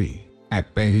utmost degree,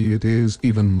 at Bay it is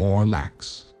even more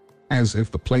lax, as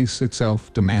if the place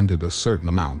itself demanded a certain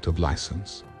amount of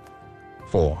license.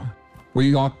 4.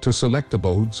 We ought to select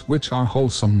abodes which are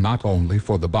wholesome not only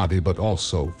for the body but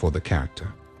also for the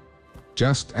character.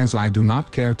 Just as I do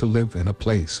not care to live in a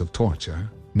place of torture,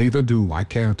 neither do I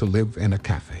care to live in a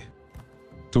cafe.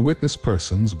 To witness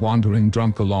persons wandering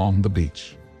drunk along the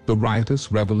beach, the riotous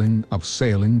reveling of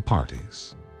sailing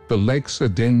parties, the lakes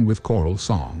a-din with choral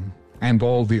song, and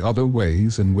all the other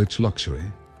ways in which luxury,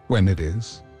 when it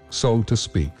is, so to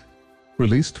speak,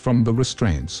 released from the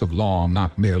restraints of law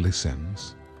not merely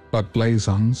sins, but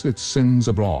blazons its sins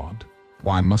abroad,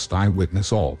 why must I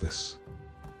witness all this?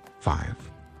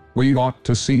 5. We ought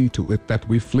to see to it that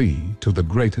we flee to the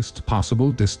greatest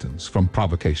possible distance from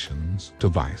provocations to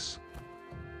vice.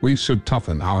 We should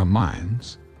toughen our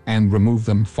minds, and remove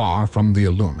them far from the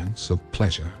allurements of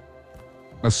pleasure.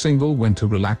 A single winter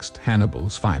relaxed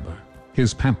Hannibal's fiber.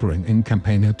 His pampering in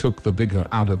Campania took the vigor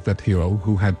out of that hero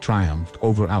who had triumphed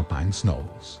over alpine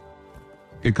snows.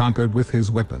 He conquered with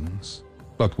his weapons,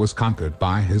 but was conquered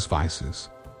by his vices.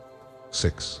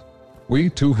 6. We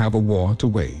too have a war to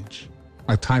wage,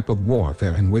 a type of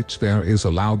warfare in which there is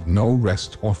allowed no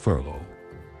rest or furlough.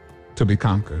 To be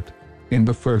conquered, in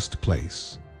the first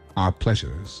place, are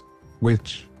pleasures,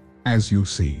 which, as you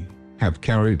see, have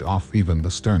carried off even the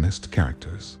sternest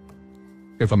characters.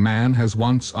 If a man has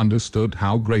once understood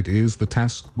how great is the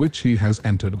task which he has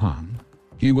entered upon,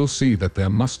 he will see that there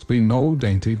must be no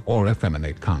dainty or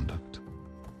effeminate conduct.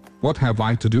 What have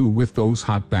I to do with those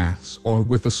hot baths or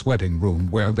with the sweating room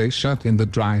where they shut in the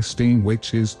dry steam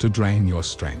which is to drain your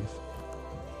strength?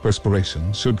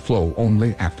 Perspiration should flow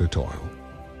only after toil.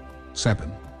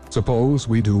 7. Suppose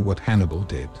we do what Hannibal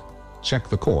did, check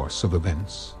the course of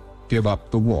events, give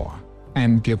up the war,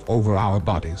 and give over our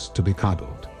bodies to be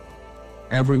coddled.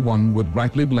 Everyone would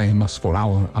rightly blame us for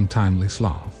our untimely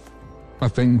sloth, a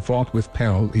thing fraught with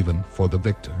peril even for the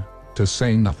victor, to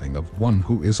say nothing of one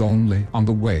who is only on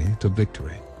the way to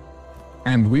victory.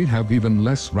 And we have even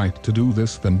less right to do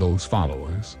this than those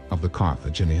followers of the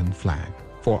Carthaginian flag,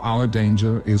 for our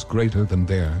danger is greater than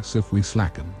theirs if we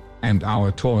slacken, and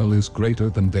our toil is greater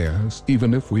than theirs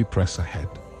even if we press ahead.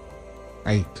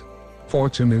 8.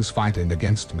 Fortune is fighting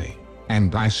against me,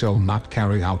 and I shall not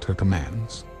carry out her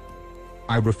commands.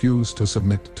 I refuse to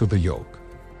submit to the yoke.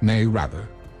 Nay, rather,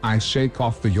 I shake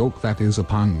off the yoke that is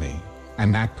upon me,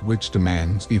 an act which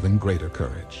demands even greater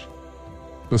courage.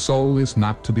 The soul is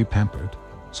not to be pampered.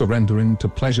 Surrendering to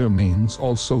pleasure means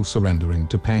also surrendering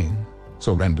to pain,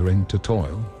 surrendering to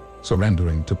toil,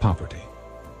 surrendering to poverty.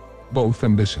 Both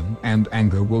ambition and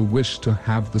anger will wish to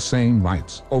have the same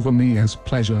rights over me as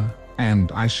pleasure,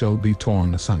 and I shall be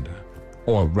torn asunder,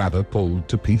 or rather pulled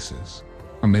to pieces,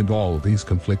 amid all these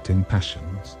conflicting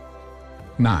passions.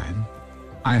 9.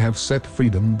 I have set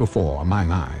freedom before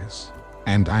mine eyes,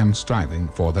 and I am striving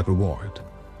for that reward.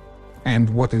 And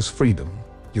what is freedom,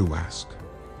 you ask?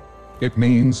 It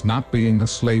means not being a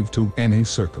slave to any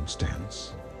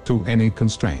circumstance, to any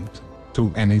constraint,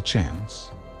 to any chance.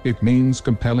 It means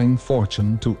compelling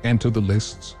fortune to enter the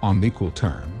lists on equal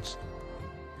terms.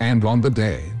 And on the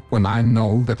day when I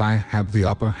know that I have the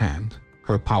upper hand,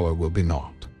 her power will be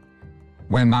naught.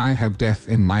 When I have death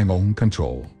in mine own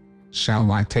control,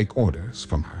 shall I take orders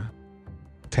from her?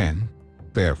 10.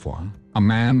 Therefore, a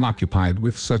man occupied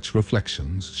with such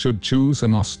reflections should choose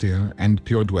an austere and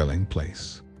pure dwelling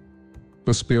place.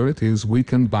 The spirit is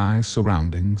weakened by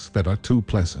surroundings that are too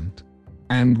pleasant,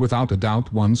 and without a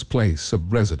doubt one's place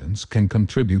of residence can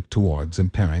contribute towards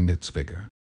impairing its vigor.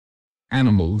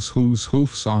 Animals whose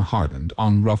hoofs are hardened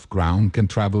on rough ground can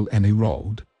travel any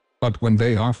road, but when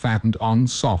they are fattened on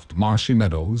soft marshy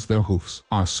meadows their hoofs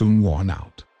are soon worn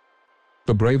out.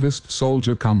 The bravest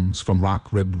soldier comes from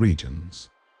rock-ribbed regions,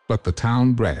 but the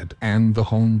town-bred and the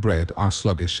home-bred are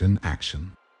sluggish in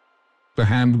action. The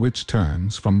hand which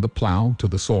turns from the plow to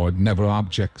the sword never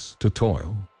objects to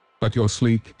toil, but your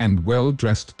sleek and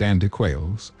well-dressed dandy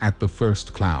quails at the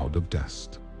first cloud of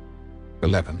dust.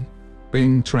 11.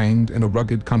 Being trained in a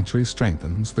rugged country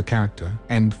strengthens the character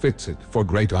and fits it for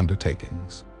great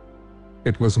undertakings.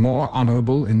 It was more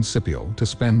honorable in Scipio to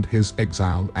spend his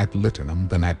exile at Liternum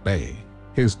than at Baiae.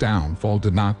 His downfall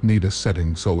did not need a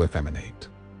setting so effeminate.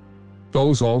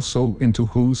 Those also into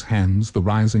whose hands the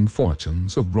rising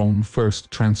fortunes of Rome first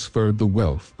transferred the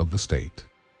wealth of the state,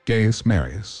 Gaius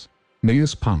Marius,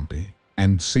 Gnaeus Pompey,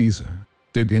 and Caesar,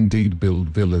 did indeed build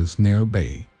villas near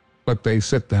Baiae, but they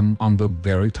set them on the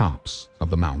very tops of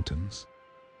the mountains.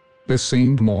 This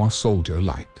seemed more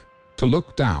soldier-like, to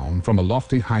look down from a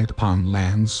lofty height upon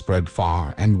lands spread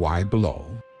far and wide below.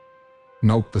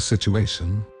 Note the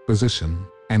situation, position,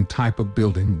 and type of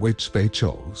building which they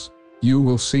chose. You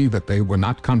will see that they were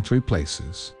not country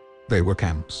places, they were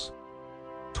camps.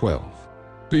 12.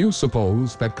 Do you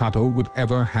suppose that Cato would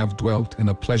ever have dwelt in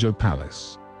a pleasure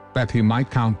palace, that he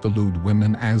might count the lewd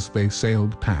women as they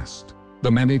sailed past, the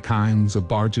many kinds of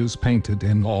barges painted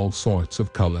in all sorts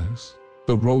of colors,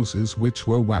 the roses which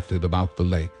were wafted about the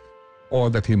lake,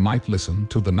 or that he might listen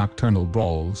to the nocturnal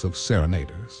brawls of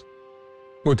serenaders?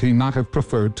 Would he not have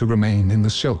preferred to remain in the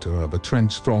shelter of a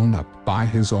trench thrown up by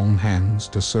his own hands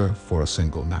to serve for a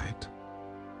single night?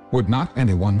 Would not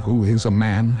anyone who is a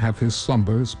man have his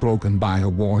slumbers broken by a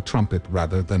war trumpet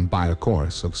rather than by a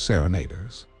chorus of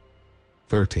serenaders?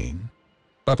 13.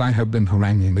 But I have been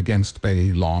haranguing against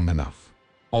Baiae long enough,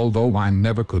 although I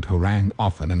never could harangue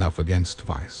often enough against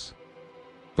vice.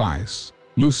 Vice,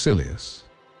 Lucilius,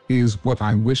 is what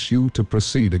I wish you to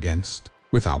proceed against,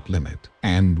 without limit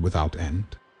and without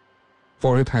end.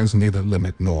 For it has neither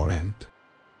limit nor end.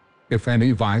 If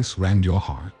any vice rend your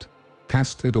heart,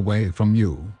 cast it away from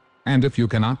you, and if you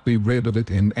cannot be rid of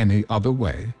it in any other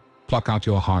way, pluck out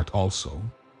your heart also.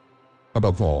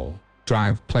 Above all,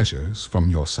 drive pleasures from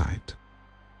your sight.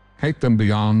 Hate them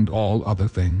beyond all other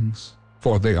things,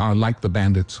 for they are like the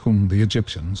bandits whom the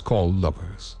Egyptians call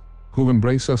lovers, who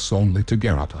embrace us only to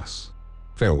garrote us.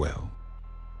 Farewell.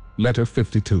 Letter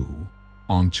 52.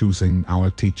 On choosing our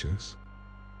teachers.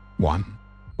 1.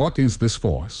 What is this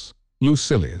force,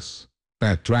 Lucilius,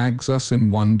 that drags us in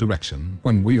one direction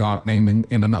when we are aiming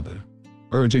in another,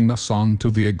 urging us on to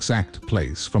the exact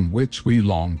place from which we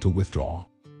long to withdraw?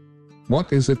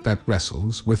 What is it that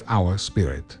wrestles with our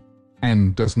spirit,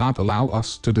 and does not allow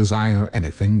us to desire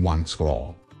anything once for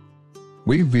all?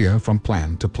 We veer from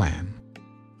plan to plan.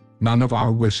 None of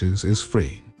our wishes is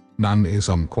free, none is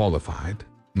unqualified,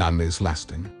 none is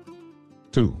lasting.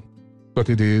 2. But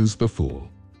it is the fool,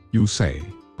 you say,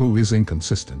 who is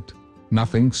inconsistent.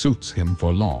 Nothing suits him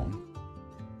for long.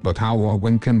 But how or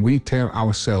when can we tear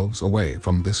ourselves away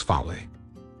from this folly?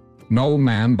 No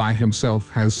man by himself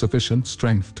has sufficient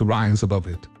strength to rise above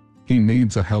it. He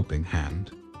needs a helping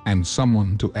hand, and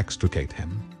someone to extricate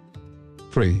him.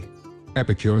 3.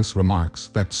 Epicurus remarks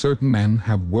that certain men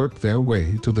have worked their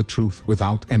way to the truth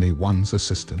without anyone's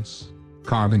assistance,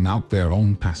 carving out their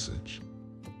own passage.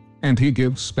 And he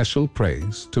gives special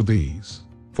praise to these,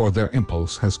 for their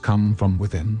impulse has come from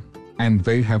within, and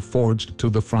they have forged to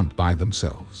the front by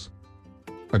themselves.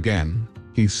 Again,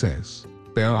 he says,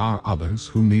 there are others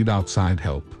who need outside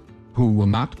help, who will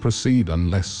not proceed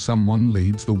unless someone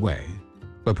leads the way,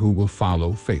 but who will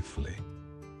follow faithfully.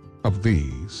 Of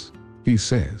these, he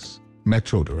says,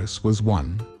 Metrodorus was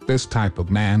one. This type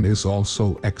of man is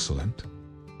also excellent,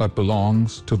 but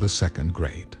belongs to the second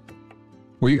grade.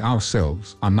 We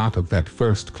ourselves are not of that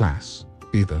first class,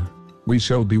 either. We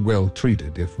shall be well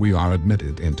treated if we are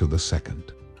admitted into the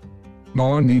second.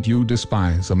 Nor need you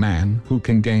despise a man who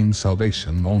can gain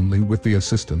salvation only with the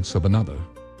assistance of another.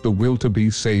 The will to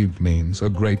be saved means a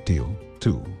great deal,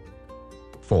 too.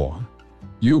 4.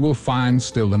 You will find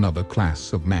still another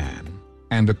class of man,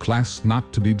 and a class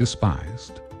not to be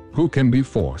despised, who can be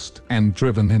forced and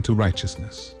driven into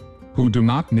righteousness, who do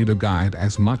not need a guide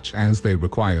as much as they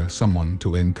require someone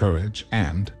to encourage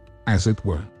and, as it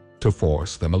were, to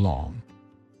force them along.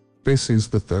 This is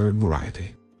the third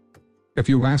variety. If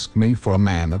you ask me for a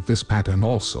man of this pattern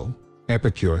also,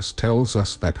 Epicurus tells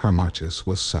us that Hermarchus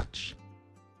was such.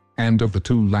 And of the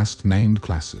two last named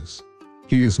classes,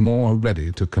 he is more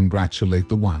ready to congratulate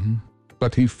the one,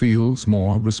 but he feels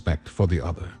more respect for the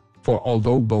other, for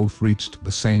although both reached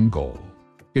the same goal,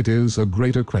 it is a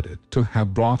greater credit to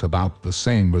have brought about the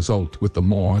same result with the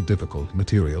more difficult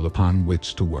material upon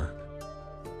which to work.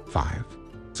 5.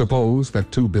 Suppose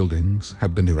that two buildings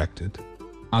have been erected,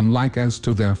 unlike as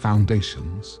to their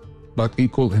foundations, but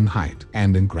equal in height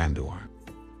and in grandeur.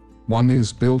 One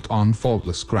is built on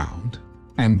faultless ground,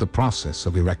 and the process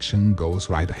of erection goes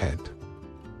right ahead.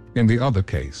 In the other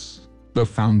case, the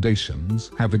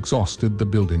foundations have exhausted the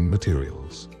building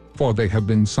materials, for they have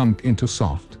been sunk into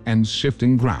soft and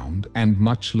shifting ground, and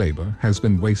much labor has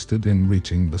been wasted in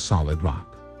reaching the solid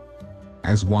rock.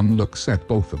 As one looks at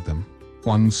both of them,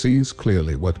 one sees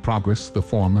clearly what progress the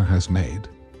former has made,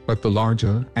 but the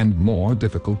larger and more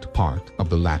difficult part of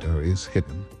the latter is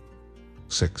hidden.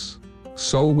 6.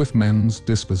 So with men's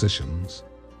dispositions.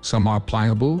 Some are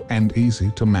pliable and easy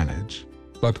to manage,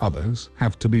 but others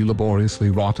have to be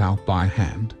laboriously wrought out by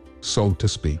hand, so to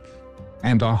speak,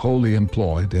 and are wholly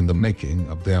employed in the making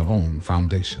of their own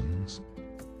foundations.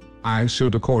 I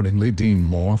should accordingly deem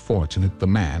more fortunate the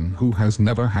man who has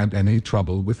never had any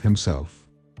trouble with himself,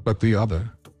 but the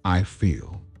other, I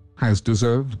feel, has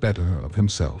deserved better of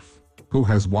himself, who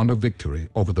has won a victory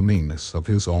over the meanness of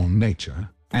his own nature,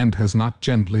 and has not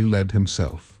gently led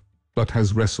himself, but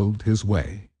has wrestled his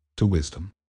way to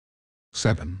wisdom.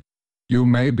 7. You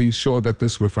may be sure that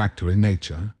this refractory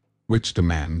nature, which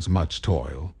demands much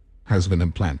toil, has been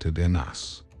implanted in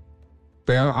us.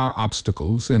 There are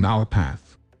obstacles in our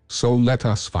path, so let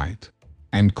us fight,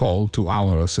 and call to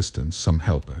our assistance some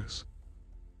helpers.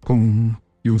 Whom,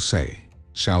 you say,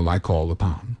 shall I call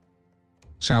upon?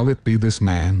 Shall it be this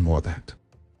man or that?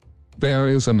 There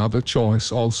is another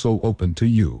choice also open to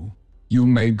you. You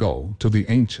may go to the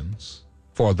ancients,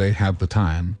 for they have the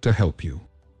time to help you.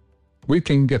 We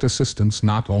can get assistance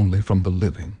not only from the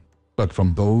living, but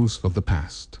from those of the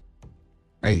past.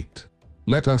 8.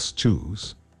 Let us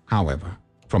choose, however,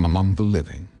 from among the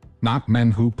living, not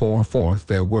men who pour forth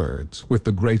their words with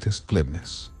the greatest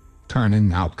glibness,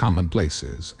 turning out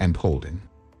commonplaces and holding,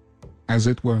 as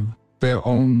it were, their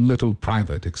own little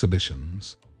private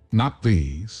exhibitions. Not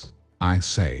these, I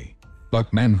say,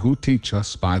 but men who teach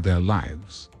us by their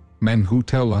lives, men who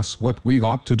tell us what we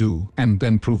ought to do and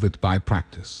then prove it by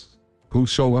practice, who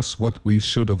show us what we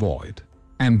should avoid,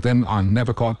 and then are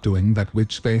never caught doing that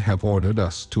which they have ordered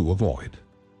us to avoid.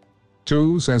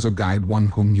 Choose as a guide one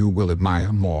whom you will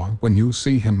admire more when you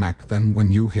see him act than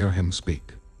when you hear him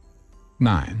speak.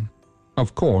 9.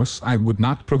 Of course, I would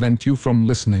not prevent you from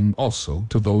listening also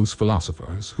to those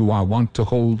philosophers who are wont to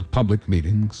hold public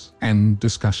meetings and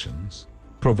discussions,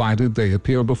 provided they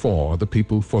appear before the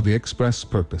people for the express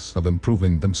purpose of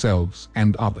improving themselves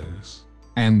and others,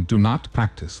 and do not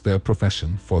practice their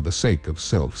profession for the sake of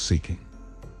self-seeking.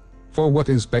 For what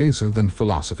is baser than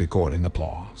philosophy courting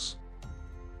applause?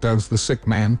 Does the sick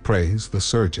man praise the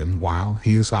surgeon while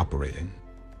he is operating?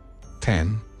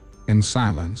 10. In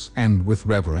silence and with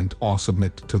reverent awe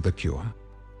submit to the cure.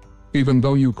 Even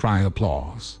though you cry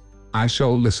applause, I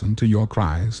shall listen to your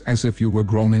cries as if you were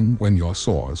groaning when your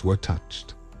sores were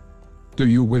touched. Do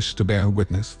you wish to bear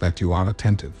witness that you are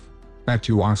attentive, that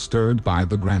you are stirred by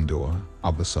the grandeur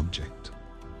of the subject?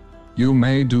 You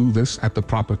may do this at the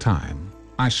proper time.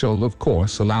 I shall of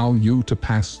course allow you to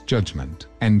pass judgment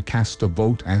and cast a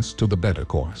vote as to the better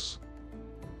course.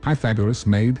 Pythagoras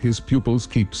made his pupils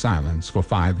keep silence for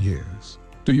 5 years.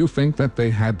 Do you think that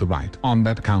they had the right on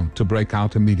that account to break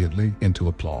out immediately into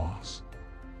applause?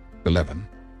 11.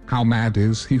 How mad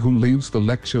is he who leaves the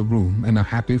lecture room in a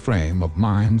happy frame of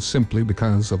mind simply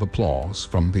because of applause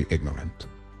from the ignorant?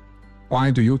 Why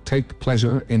do you take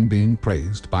pleasure in being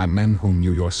praised by men whom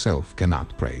you yourself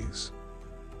cannot praise?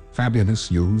 Fabianus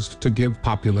used to give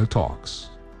popular talks,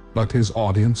 but his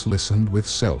audience listened with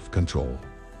self-control.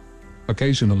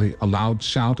 Occasionally a loud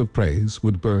shout of praise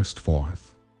would burst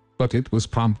forth, but it was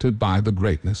prompted by the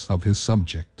greatness of his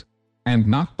subject, and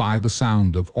not by the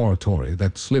sound of oratory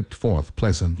that slipped forth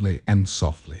pleasantly and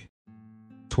softly.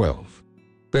 12.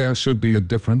 There should be a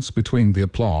difference between the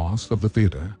applause of the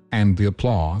theater and the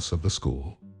applause of the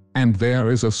school, and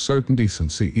there is a certain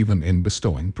decency even in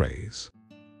bestowing praise.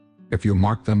 If you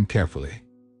mark them carefully,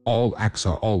 all acts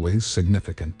are always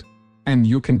significant, and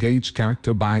you can gauge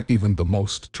character by even the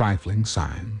most trifling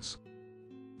signs.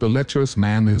 The lecherous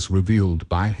man is revealed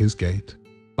by his gait,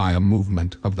 by a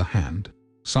movement of the hand,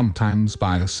 sometimes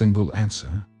by a single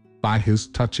answer, by his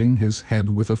touching his head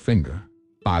with a finger,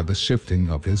 by the shifting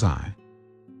of his eye.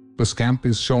 The scamp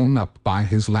is shown up by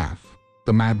his laugh,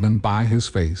 the madman by his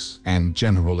face and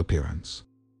general appearance.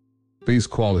 These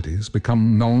qualities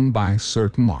become known by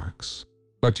certain marks,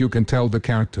 but you can tell the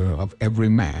character of every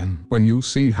man when you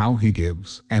see how he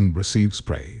gives and receives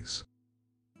praise.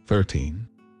 13.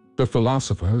 The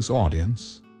philosopher's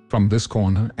audience, from this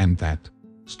corner and that,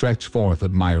 stretch forth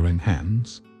admiring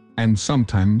hands, and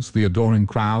sometimes the adoring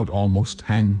crowd almost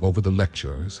hang over the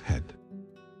lecturer's head.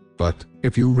 But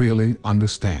if you really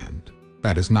understand,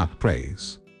 that is not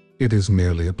praise, it is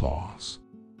merely applause.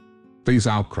 These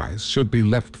outcries should be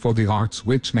left for the arts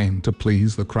which aim to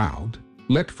please the crowd.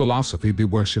 Let philosophy be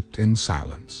worshipped in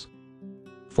silence.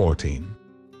 14.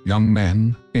 Young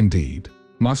men, indeed,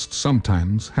 must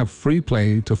sometimes have free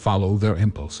play to follow their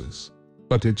impulses.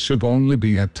 But it should only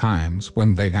be at times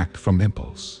when they act from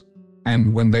impulse,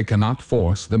 and when they cannot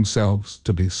force themselves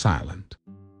to be silent.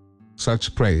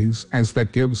 Such praise as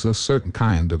that gives a certain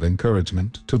kind of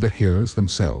encouragement to the hearers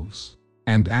themselves,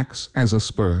 and acts as a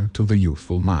spur to the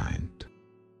youthful mind.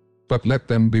 But let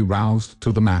them be roused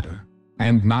to the matter,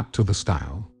 and not to the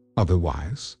style,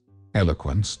 otherwise,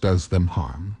 eloquence does them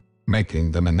harm,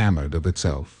 making them enamored of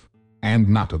itself, and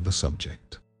not of the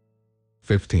subject.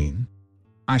 15.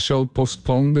 I shall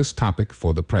postpone this topic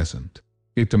for the present.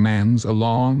 It demands a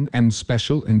long and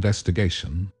special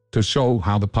investigation, to show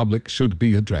how the public should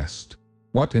be addressed,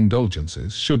 what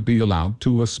indulgences should be allowed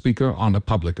to a speaker on a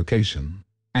public occasion,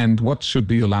 and what should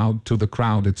be allowed to the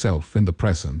crowd itself in the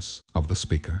presence of the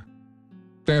speaker.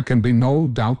 There can be no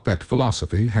doubt that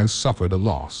philosophy has suffered a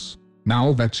loss,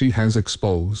 now that she has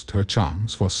exposed her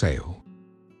charms for sale.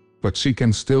 But she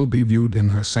can still be viewed in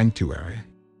her sanctuary,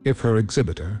 if her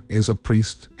exhibitor is a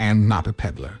priest and not a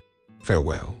peddler.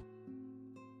 Farewell.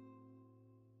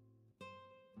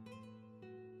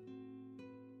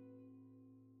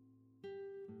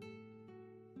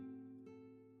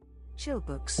 Chill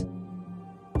Books.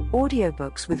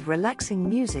 Audiobooks with relaxing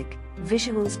music,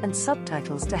 visuals and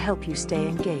subtitles to help you stay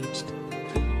engaged.